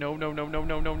damn it! No, no, no, no,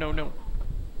 no, no, no, no.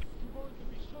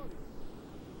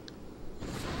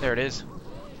 There it is.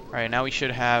 Alright, now we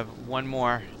should have one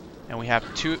more. And we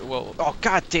have two. Well, oh,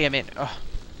 god damn it. Ugh.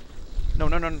 No,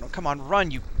 no, no, no. Come on,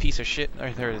 run, you piece of shit.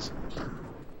 Alright, there it is.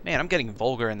 Man, I'm getting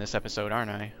vulgar in this episode,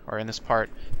 aren't I? Or in this part.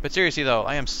 But seriously, though,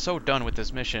 I am so done with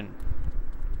this mission.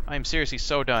 I am seriously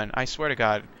so done. I swear to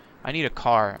God. I need a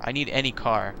car. I need any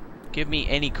car. Give me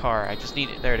any car. I just need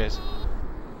it. There it is.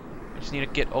 I just need to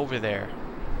get over there.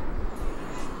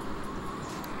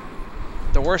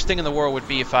 The worst thing in the world would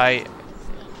be if I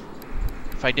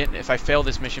failed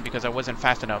this mission because I wasn't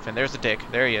fast enough. And there's the dick.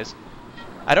 There he is.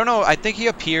 I don't know. I think he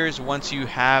appears once you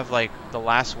have like the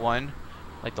last one,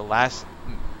 like the last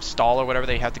stall or whatever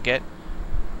they have to get.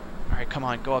 All right, come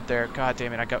on, go up there. God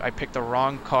damn it! I picked the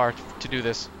wrong car to do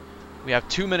this. We have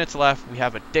 2 minutes left. We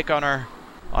have a dick on our.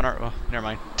 Oh, never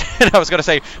mind. I was gonna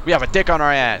say we have a dick on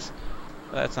our ass.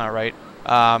 That's not right.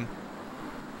 But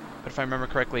if I remember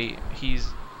correctly, it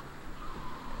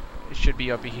should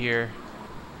be up here.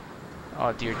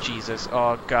 Oh dear Jesus.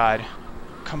 Oh God.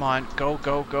 Come on. Go,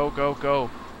 go, go, go,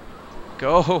 go.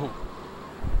 Go.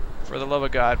 For the love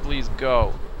of God, please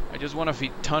go. I just want to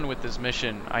be done with this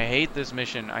mission. I hate this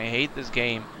mission. I hate this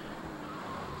game.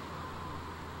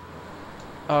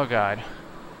 Oh God.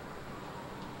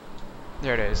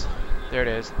 There it is. There it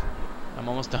is. I'm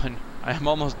almost done. I'm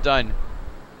almost done.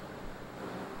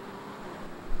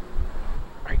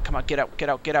 Alright, come on. Get out. Get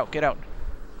out. Get out. Get out.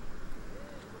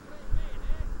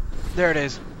 There it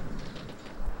is.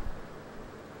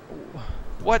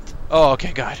 What? Oh,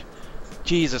 okay, God.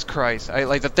 Jesus Christ.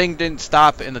 Like the thing didn't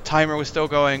stop and the timer was still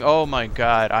going. Oh my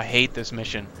God. I hate this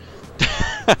mission.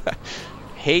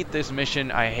 Hate this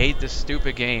mission. I hate this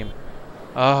stupid game.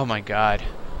 Oh my God.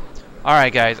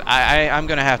 Alright, guys. I'm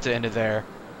gonna have to end it there.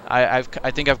 I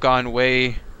think I've gone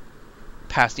way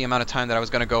past the amount of time that I was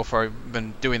gonna go for. I've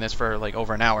been doing this for like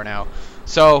over an hour now.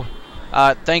 So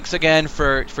thanks again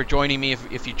for joining me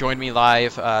if you joined me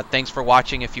live. Thanks for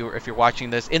watching if you're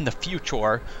watching this in the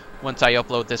future once I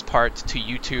upload this part to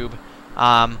YouTube.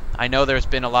 I know there's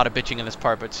been a lot of bitching in this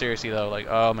part, but seriously though, like,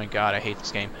 oh my God, I hate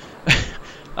this game.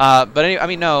 But anyway, I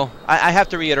mean, no, I have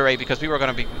to reiterate because people are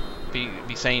gonna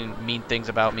be saying mean things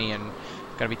about me and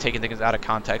gonna be taking things out of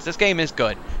context. This game is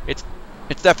good. It's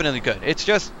definitely good. It's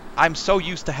just I'm so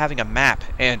used to having a map,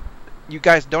 and you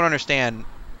guys don't understand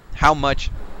how much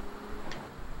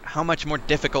more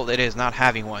difficult it is not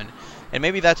having one. And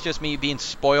maybe that's just me being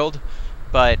spoiled,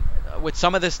 but with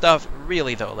some of this stuff,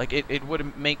 really though, like it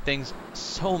would make things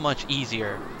so much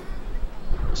easier,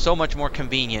 so much more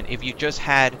convenient if you just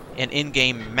had an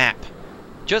in-game map.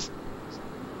 Just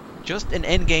an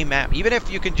in-game map. Even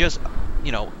if you can just,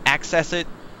 you know, access it,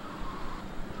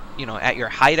 you know, at your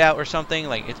hideout or something,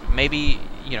 like it's maybe,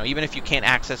 you know, even if you can't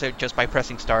access it just by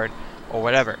pressing start or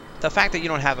whatever, the fact that you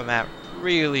don't have a map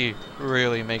really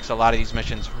makes a lot of these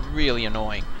missions really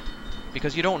annoying,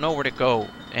 because you don't know where to go,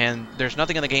 and there's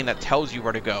nothing in the game that tells you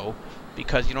where to go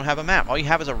because you don't have a map. All you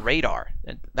have is a radar,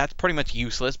 and that's pretty much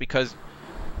useless because,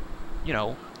 you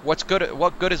know, what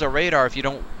good is a radar if you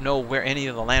don't know where any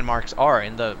of the landmarks are?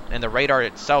 And the radar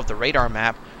itself, the radar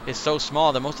map, is so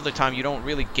small that most of the time you don't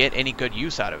really get any good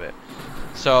use out of it.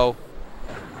 So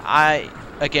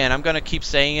again, I'm gonna keep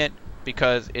saying it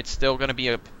because it's still gonna be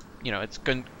a, you know, it's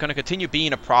gonna continue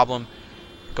being a problem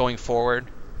going forward.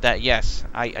 That yes,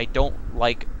 I don't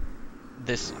like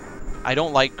this. I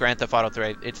don't like Grand Theft Auto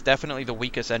 3. It's definitely the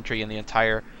weakest entry in the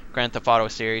entire Grand Theft Auto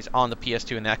series on the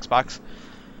PS2 and the Xbox.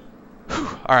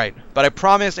 Alright, but I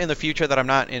promise in the future that I'm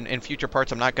not, in future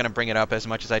parts, I'm not going to bring it up as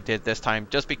much as I did this time,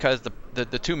 just because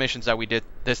the two missions that we did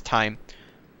this time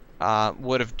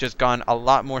would have just gone a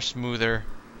lot more smoother.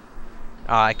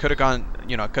 I could have gone,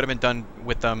 you know, could have been done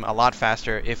with them a lot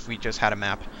faster if we just had a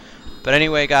map. But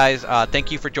anyway, guys,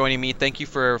 thank you for joining me. Thank you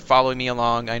for following me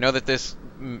along. I know that this,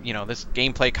 you know, this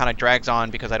gameplay kind of drags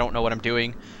on because I don't know what I'm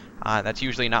doing. That's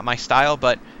usually not my style,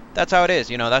 but that's how it is,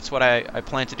 you know, that's what I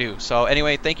plan to do. So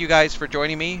anyway, thank you guys for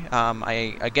joining me.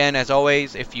 Again, as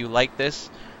always, if you like this,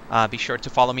 be sure to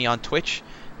follow me on Twitch.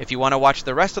 If you want to watch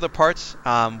the rest of the parts,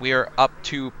 we are up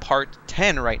to part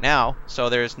 10 right now, so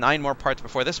there's 9 more parts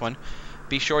before this one.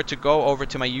 Be sure to go over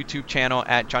to my YouTube channel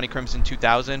at Johnny Crimson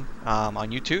 2000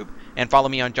 on YouTube, and follow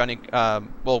me on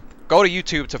well, go to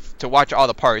YouTube to watch all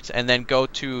the parts, and then go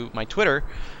to my Twitter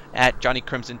at Johnny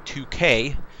Crimson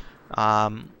 2K.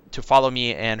 To follow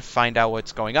me and find out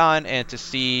what's going on, and to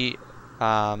see,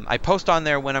 I post on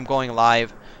there when I'm going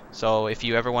live, so if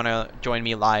you ever want to join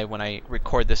me live when I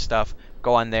record this stuff,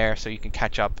 go on there so you can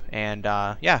catch up. And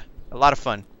yeah, a lot of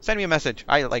fun. Send me a message.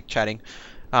 I like chatting.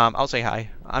 I'll say hi.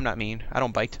 I'm not mean. I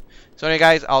don't bite. So anyway,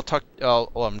 guys, I'll talk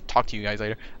to you guys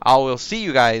later. I will see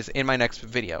you guys in my next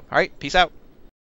video. Alright, peace out.